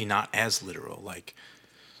 maybe not as literal, like,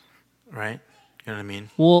 right? You know what I mean?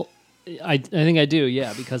 Well, I think I do,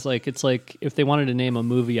 yeah, because like it's like if they wanted to name a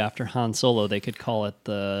movie after Han Solo, they could call it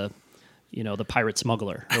the pirate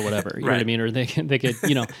smuggler or whatever. You know what I mean? Or they could,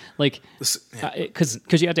 like,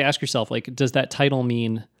 because you have to ask yourself, like, does that title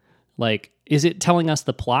mean, like, is it telling us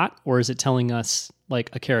the plot or is it telling us like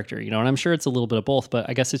a character? And I'm sure it's a little bit of both, but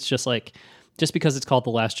I guess it's just like, just because it's called The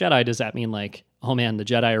Last Jedi, does that mean like, oh man, the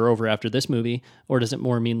Jedi are over after this movie? Or does it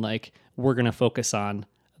more mean like, we're going to focus on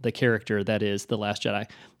the character that is The Last Jedi?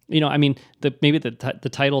 I mean, maybe the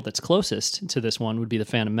title that's closest to this one would be The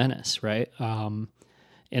Phantom Menace, right? And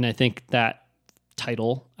I think that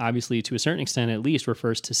title, obviously, to a certain extent at least,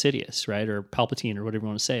 refers to Sidious, right? Or Palpatine, or whatever you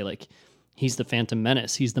want to say. Like, he's the Phantom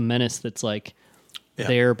Menace. He's the menace that's like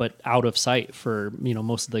there but out of sight for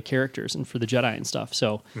most of the characters and for the Jedi and stuff.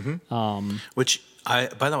 So, which by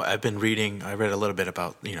the way, I've been reading. I read a little bit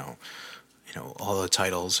about all the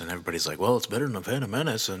titles, and everybody's like, well, it's better than The Phantom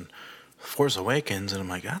Menace and Force Awakens, and I'm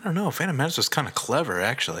like, I don't know. Phantom Menace was kind of clever,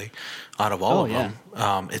 actually, out of all of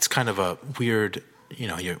them. It's kind of a weird,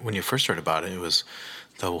 when you first heard about it, it was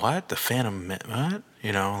the what? The Phantom, what?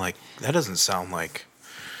 Like, that doesn't sound like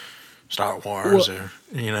Star Wars, or,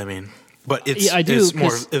 you know what I mean? But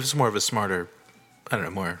it's more of a smarter, I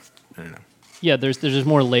don't know. Yeah, there's just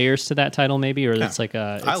more layers to that title, maybe, or it's like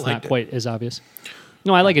it's not quite as obvious.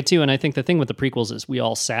 No, I like it too, and I think the thing with the prequels is we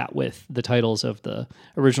all sat with the titles of the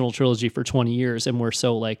original trilogy for 20 years, and we're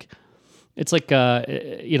so like, it's like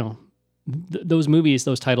those movies,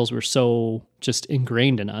 those titles were so just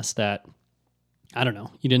ingrained in us that I don't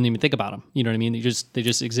know, you didn't even think about them. You know what I mean? They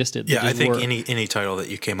just existed. Yeah, I think any title that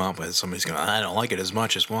you came up with, somebody's going, I don't like it as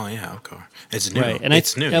much as, well, yeah, of course, it's new. Right. And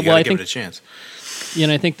it's new. You gotta give it a chance.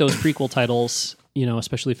 And I think those prequel titles,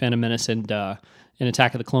 especially Phantom Menace and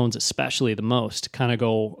Attack of the Clones, especially the most, kind of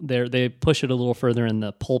go there. They push it a little further in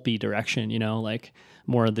the pulpy direction, like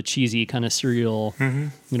more of the cheesy kind of serial,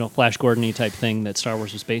 Flash Gordon-y type thing that Star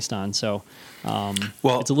Wars was based on. So,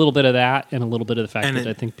 it's a little bit of that and a little bit of the fact that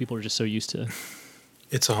I think people are just so used to.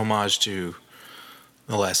 It's a homage to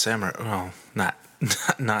The Last Samurai. Well,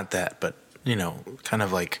 not that, but kind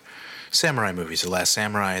of like samurai movies. The Last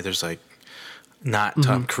Samurai. There's like not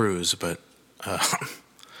Tom Cruise, but.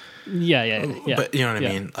 Yeah. But you know what I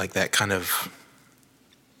mean? Like that kind of,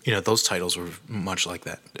 those titles were much like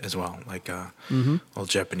that as well. Like old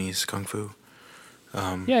Japanese kung fu.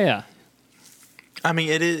 Yeah. I mean,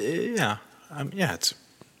 it is.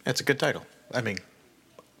 It's a good title. I mean,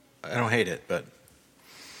 I don't hate it, but.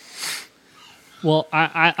 Well,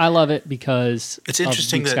 I love it because it's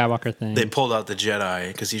interesting of the that Skywalker thing. They pulled out the Jedi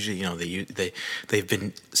because usually they've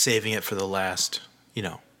been saving it for the last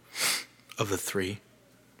of the three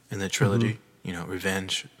in the trilogy.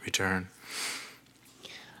 Revenge, Return.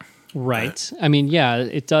 Right. I mean, yeah,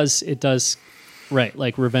 it does Right,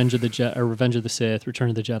 like Revenge of the Sith, Return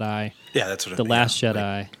of the Jedi. Yeah, that's what The Last Jedi.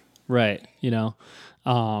 Like, right,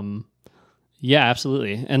 yeah,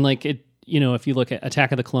 absolutely. And like it, if you look at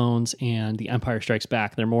Attack of the Clones and The Empire Strikes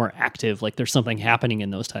Back, they're more active. Like there's something happening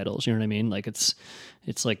in those titles. You know what I mean? Like it's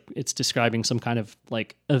like it's describing some kind of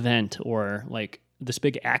like event or like this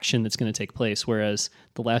big action that's going to take place. Whereas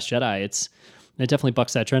The Last Jedi, it definitely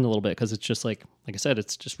bucks that trend a little bit because it's just like I said,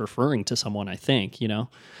 it's just referring to someone. I think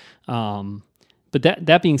But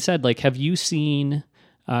that being said, like, have you seen?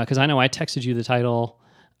 Because I know I texted you the title.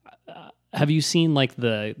 Have you seen like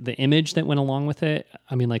the image that went along with it?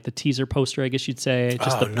 I mean, like the teaser poster, I guess you'd say.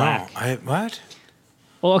 Just the black. No, what?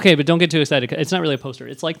 Well, okay, but don't get too excited. It's not really a poster.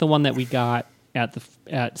 It's like the one that we got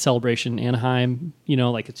at Celebration Anaheim.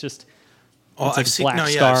 Like it's just. Oh, it's like I've seen. black No,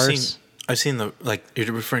 yeah, stars. I've seen the like.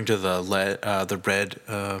 You're referring to the red.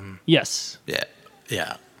 Yes. Yeah.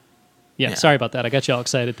 Yeah. Sorry about that. I got you all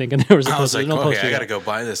excited thinking there was a poster. I was like, no poster I got to yet. go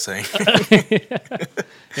buy this thing.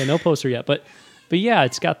 Yeah, no poster yet, but yeah,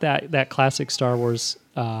 it's got that classic Star Wars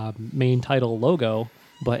main title logo,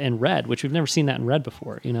 but in red, which we've never seen that in red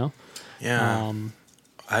before. Yeah.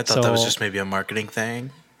 I thought that was just maybe a marketing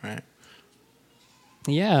thing, right?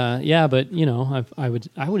 Yeah, but I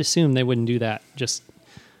would assume they wouldn't do that. Just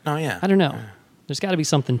no, yeah. I don't know. Yeah. There's got to be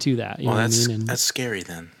something to that. You know what I mean? And that's scary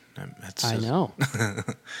then. I know.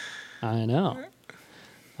 I know.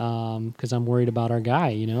 Because I'm worried about our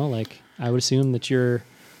guy. Like I would assume that you're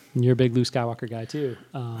a big Luke Skywalker guy too.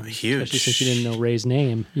 Huge. Especially since you didn't know Rey's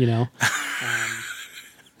name.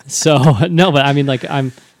 So no, but I mean, like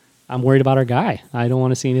I'm worried about our guy. I don't want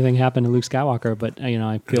to see anything happen to Luke Skywalker, but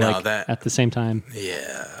I feel like at the same time,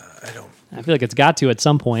 yeah, I feel like it's got to at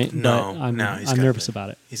some point. No, but I'm nervous about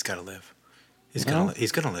it. He's got to live. He's gonna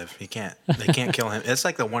live. He can't. They can't kill him. It's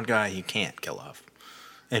like the one guy you can't kill off,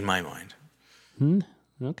 in my mind.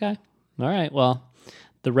 Okay. All right. Well,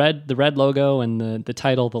 the red logo and the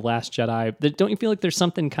title, The Last Jedi. Don't you feel like there's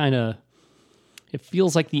something kind of? It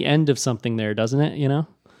feels like the end of something there, doesn't it?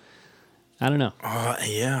 I don't know.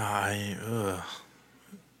 Yeah.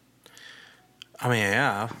 I mean,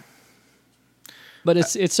 yeah. But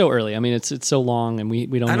it's so early. I mean, it's so long, and we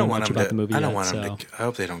don't know much about the movie yet. I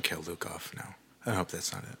hope they don't kill Luke off now. I hope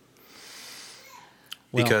that's not it.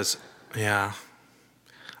 Well, because, yeah.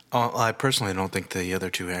 I personally don't think the other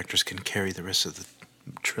two actors can carry the rest of the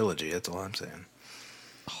trilogy. That's all I'm saying.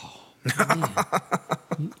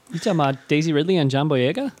 You talking about Daisy Ridley and John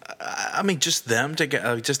Boyega? I mean, just them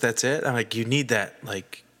together. Just that's it. I'm like, you need that.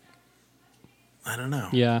 Like, I don't know.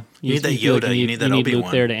 Yeah, you need that Yoda. Like you need that Obi-Wan.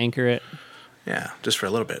 Luke there to anchor it. Yeah, just for a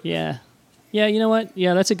little bit. Yeah. You know what?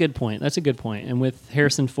 Yeah, that's a good point. And with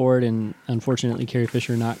Harrison Ford and unfortunately Carrie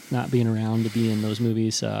Fisher not being around to be in those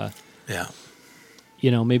movies. Yeah.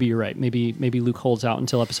 Maybe you're right. Maybe Luke holds out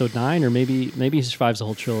until episode 9, or maybe he survives the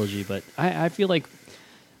whole trilogy. But I feel like,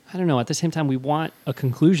 I don't know. At the same time, we want a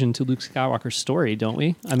conclusion to Luke Skywalker's story, don't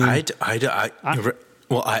we? I mean, I did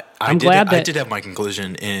have my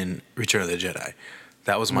conclusion in Return of the Jedi.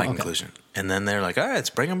 That was my conclusion. And then they're like, all right, let's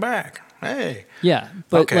bring him back. Hey. Yeah,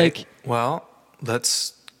 but okay, well,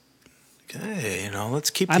 let's keep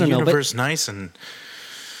the universe nice and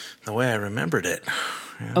the way I remembered it.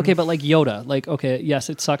 Okay, but like Yoda,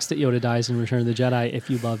 yes, it sucks that Yoda dies in Return of the Jedi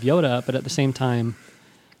if you love Yoda, but at the same time,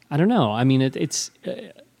 I don't know. I mean, it's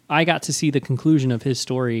I got to see the conclusion of his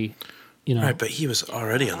story, Right, but he was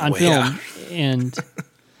already on the way film, out. And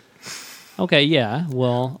okay, yeah,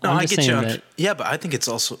 well, no, I get you. Yeah, but I think it's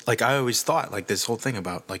also like I always thought like this whole thing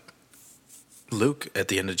about like Luke at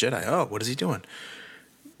the end of Jedi. Oh, what is he doing?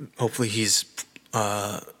 Hopefully, he's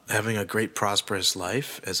having a great, prosperous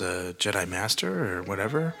life as a Jedi Master or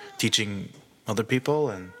whatever, teaching other people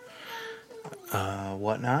and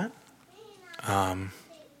whatnot.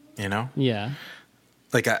 Yeah.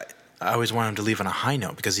 Like I always want him to leave on a high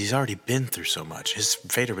note because he's already been through so much. His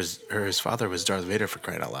father was Darth Vader, for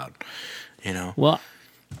crying out loud. Well,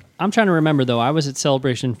 I'm trying to remember though. I was at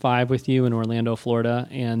Celebration 5 with you in Orlando, Florida,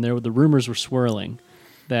 and the rumors were swirling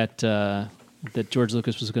that George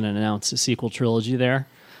Lucas was going to announce a sequel trilogy there.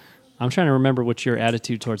 I'm trying to remember what your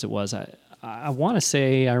attitude towards it was. I want to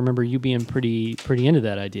say I remember you being pretty into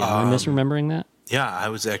that idea. Am I misremembering that? Yeah, I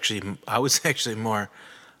was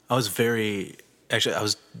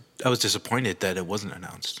disappointed that it wasn't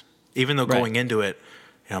announced. Even though going into it,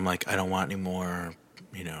 I'm like, I don't want any more,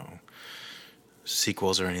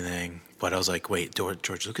 sequels or anything. But I was like, wait,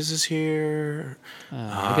 George Lucas is here.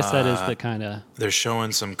 I guess that is the kind of. They're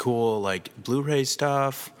showing some cool like Blu-ray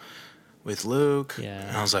stuff with Luke. Yeah,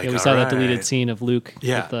 and I was like, we saw that deleted scene of Luke.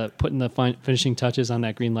 Yeah. with putting the finishing touches on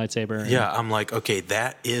that green lightsaber. Yeah, I'm like, okay,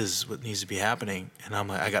 that is what needs to be happening, and I'm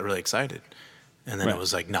like, I got really excited, And then it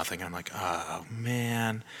was like nothing. I'm like, oh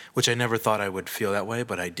man, which I never thought I would feel that way,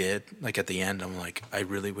 but I did. Like at the end, I'm like, I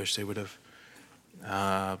really wish they would have,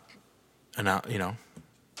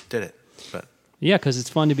 did it. But yeah, because it's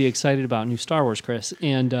fun to be excited about new Star Wars, Chris.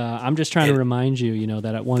 And I'm just trying to remind you,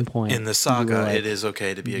 that at one point in the saga, it is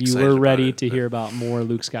okay to be excited. You were ready to hear about more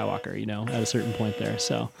Luke Skywalker, at a certain point there.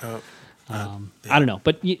 So I don't know,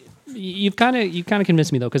 but you've kind of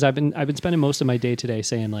convinced me though, because I've been spending most of my day today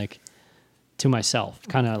saying like to myself,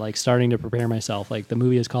 kind of like starting to prepare myself. Like the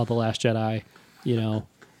movie is called The Last Jedi.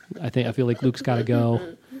 I feel like Luke's got to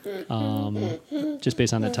go, just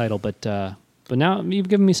based on the title. But now you've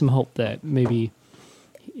given me some hope that maybe,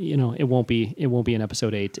 it won't be in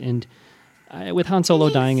Episode 8. And with Han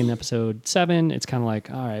Solo dying in Episode 7, it's kind of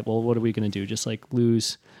like, all right, well, what are we going to do? Just like we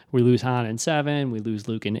lose Han in 7, we lose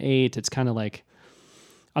Luke in 8. It's kind of like,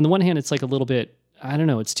 on the one hand, it's like a little bit, I don't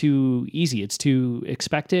know, it's too easy, it's too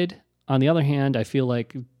expected. On the other hand, I feel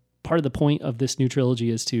like part of the point of this new trilogy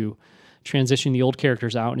is to transition the old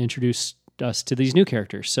characters out and introduce us to these new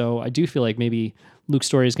characters. So I do feel like maybe Luke's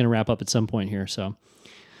story is going to wrap up at some point here. So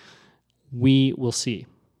we will see.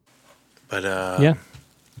 But yeah,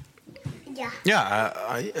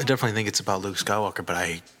 I definitely think it's about Luke Skywalker, but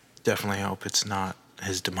I definitely hope it's not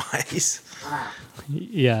his demise.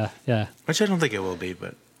 Yeah. Which I don't think it will be,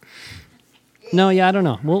 but no, yeah, I don't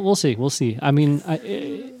know. We'll see. I mean,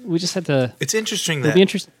 we just had to. It's interesting that. I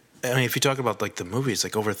mean, if you talk about like the movies,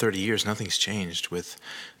 like over 30 years, nothing's changed with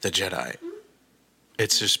the Jedi.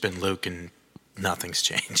 It's just been Luke, and nothing's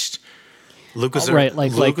changed. Luke was right,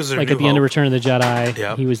 like at the end of Return of the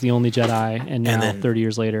Jedi, he was the only Jedi, and now then, 30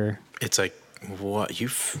 years later, it's like,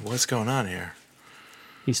 what's going on here?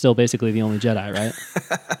 He's still basically the only Jedi, right?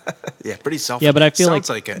 Yeah, pretty selfish. Yeah, but I feel like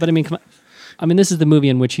but I mean, come on. I mean, this is the movie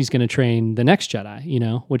in which he's going to train the next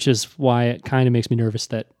Jedi, which is why it kind of makes me nervous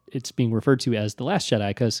that it's being referred to as The Last Jedi,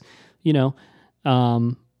 because,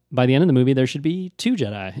 by the end of the movie, there should be 2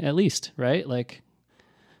 Jedi, at least, right? Like,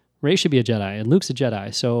 Rey should be a Jedi, and Luke's a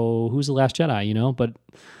Jedi, so who's the last Jedi, But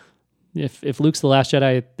if Luke's the last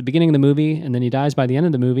Jedi at the beginning of the movie, and then he dies by the end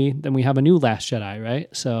of the movie, then we have a new Last Jedi,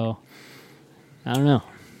 right? So, I don't know.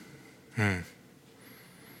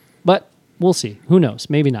 But we'll see. Who knows?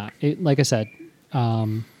 Maybe not. Like I said,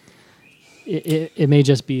 it may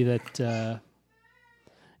just be that.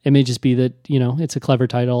 It's a clever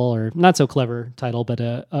title, or not so clever title, but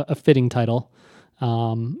a fitting title.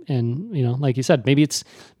 And like you said, maybe it's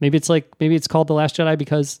called The Last Jedi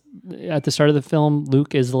because at the start of the film,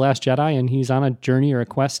 Luke is the last Jedi, and he's on a journey or a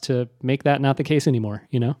quest to make that not the case anymore.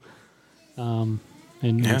 And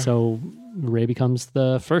so Rey becomes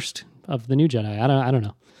the first of the new Jedi. I don't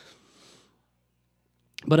know.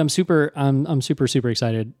 But I'm super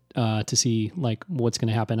excited to see like what's going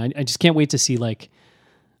to happen. I just can't wait to see like,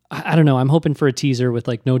 I don't know. I'm hoping for a teaser with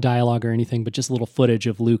like no dialogue or anything, but just a little footage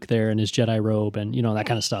of Luke there in his Jedi robe and that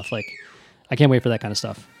kind of stuff. Like, I can't wait for that kind of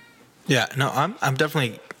stuff. Yeah, no,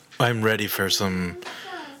 I'm ready for some,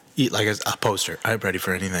 like a poster. I'm ready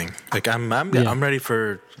for anything. Like I'm ready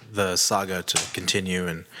for the saga to continue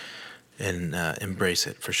and embrace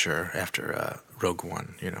it for sure after Rogue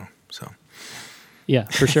One. So. Yeah,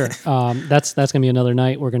 for sure. That's going to be another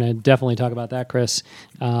night. We're going to definitely talk about that, Chris.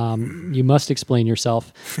 You must explain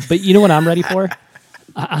yourself. But you know what I'm ready for?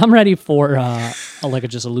 I'm ready for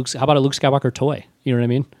just a Luke. How about a Luke Skywalker toy? You know what I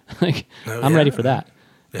mean? Like I'm ready for that.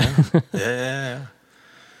 Yeah.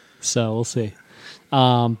 So we'll see.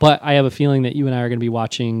 But I have a feeling that you and I are going to be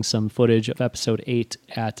watching some footage of Episode 8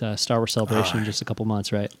 at Star Wars Celebration in just a couple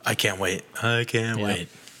months, right? I can't wait. Wait.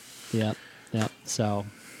 Yeah. So.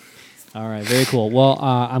 All right, very cool. Well,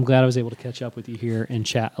 I'm glad I was able to catch up with you here and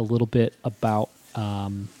chat a little bit about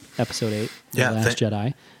Episode 8, The Last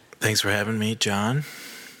Jedi. Thanks for having me, John.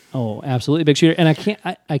 Oh, absolutely, big shooter. And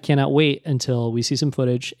I cannot wait until we see some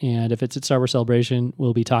footage. And if it's at Star Wars Celebration,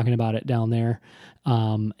 we'll be talking about it down there.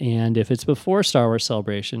 And if it's before Star Wars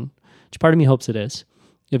Celebration, which part of me hopes it is,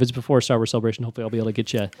 if it's before Star Wars Celebration, hopefully I'll be able to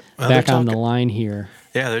get you back on the line here.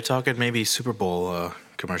 Yeah, they're talking maybe Super Bowl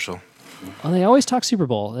commercial. Well, they always talk Super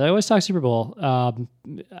Bowl. But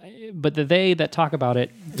the they that talk about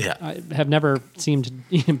it have never seemed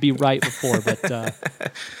to be right before. But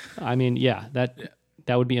I mean, that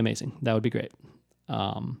would be amazing. That would be great.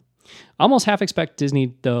 I almost half expect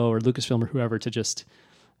Disney, though, or Lucasfilm or whoever to just,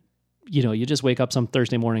 you just wake up some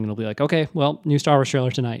Thursday morning and it'll be like, okay, well, new Star Wars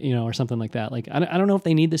trailer tonight, or something like that. Like, I don't know if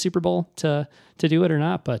they need the Super Bowl to do it or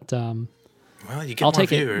not, but well, you get I'll more take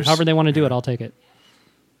viewers. It. However they want to do it, I'll take it.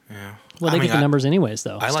 Yeah. Well, they get the numbers anyways,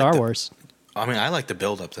 though. Star Wars. I like the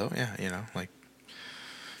build-up, though. Yeah,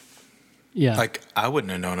 Yeah. Like, I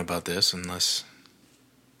wouldn't have known about this unless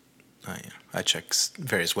I check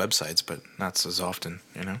various websites, but not as often,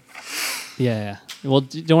 you know. Yeah. Well,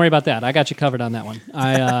 don't worry about that. I got you covered on that one.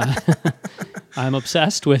 I'm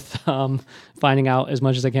obsessed with finding out as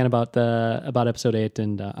much as I can about episode 8,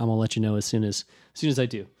 and I'm gonna let you know as soon as I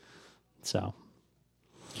do. So,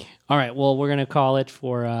 all right. Well, we're gonna call it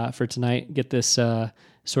for tonight. Get this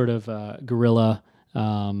sort of guerrilla,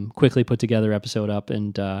 quickly put together episode up,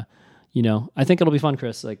 and I think it'll be fun,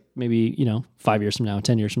 Chris. Like maybe 5 years from now,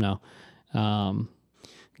 10 years from now.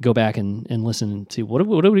 Go back and listen to what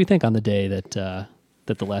do you think on the day that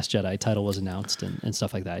The Last Jedi title was announced and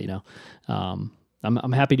stuff like that.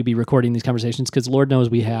 I'm happy to be recording these conversations because Lord knows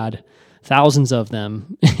we had thousands of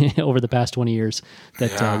them over the past 20 years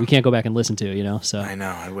that we can't go back and listen to. So I know.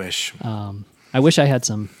 I wish. I wish I had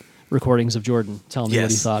some recordings of Jordan telling me what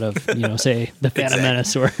he thought of say The Phantom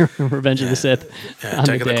Menace or Revenge of the Sith.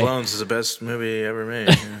 Attack of the Clones is the best movie ever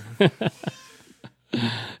made.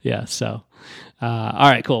 Yeah. So. All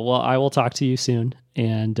right, cool. Well, I will talk to you soon,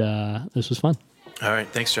 and this was fun. All right,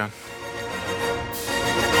 thanks, John.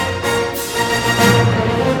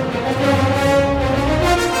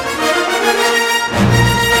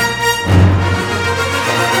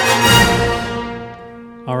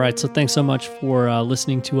 All right, so thanks so much for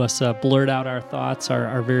listening to us blurt out our thoughts,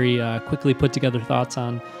 our very quickly put together thoughts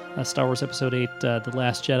on Star Wars Episode 8, The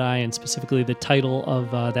Last Jedi, and specifically the title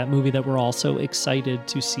of that movie that we're all so excited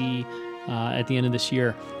to see at the end of this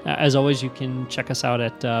year. As always, you can check us out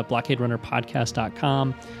at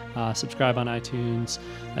blockaderunnerpodcast.com. Subscribe on iTunes.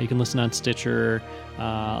 You can listen on Stitcher.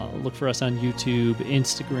 Look for us on YouTube,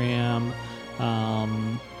 Instagram,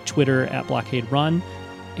 Twitter at blockaderun,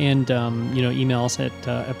 and email us at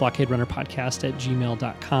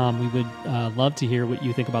blockaderunnerpodcast@gmail.com. We would love to hear what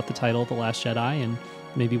you think about the title, The Last Jedi, and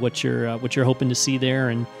maybe what you're hoping to see there,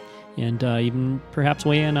 and even perhaps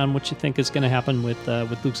weigh in on what you think is going to happen with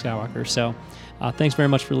Luke Skywalker. So thanks very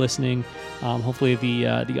much for listening. Hopefully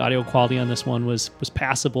the audio quality on this one was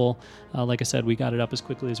passable. Like I said, we got it up as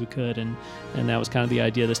quickly as we could, and that was kind of the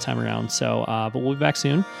idea this time around. So, but we'll be back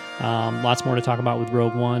soon. Lots more to talk about with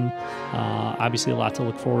Rogue One. Obviously, a lot to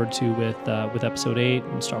look forward to with Episode 8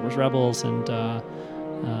 and Star Wars Rebels, and a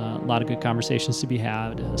lot of good conversations to be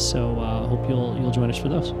had. So hope you'll join us for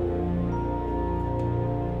those.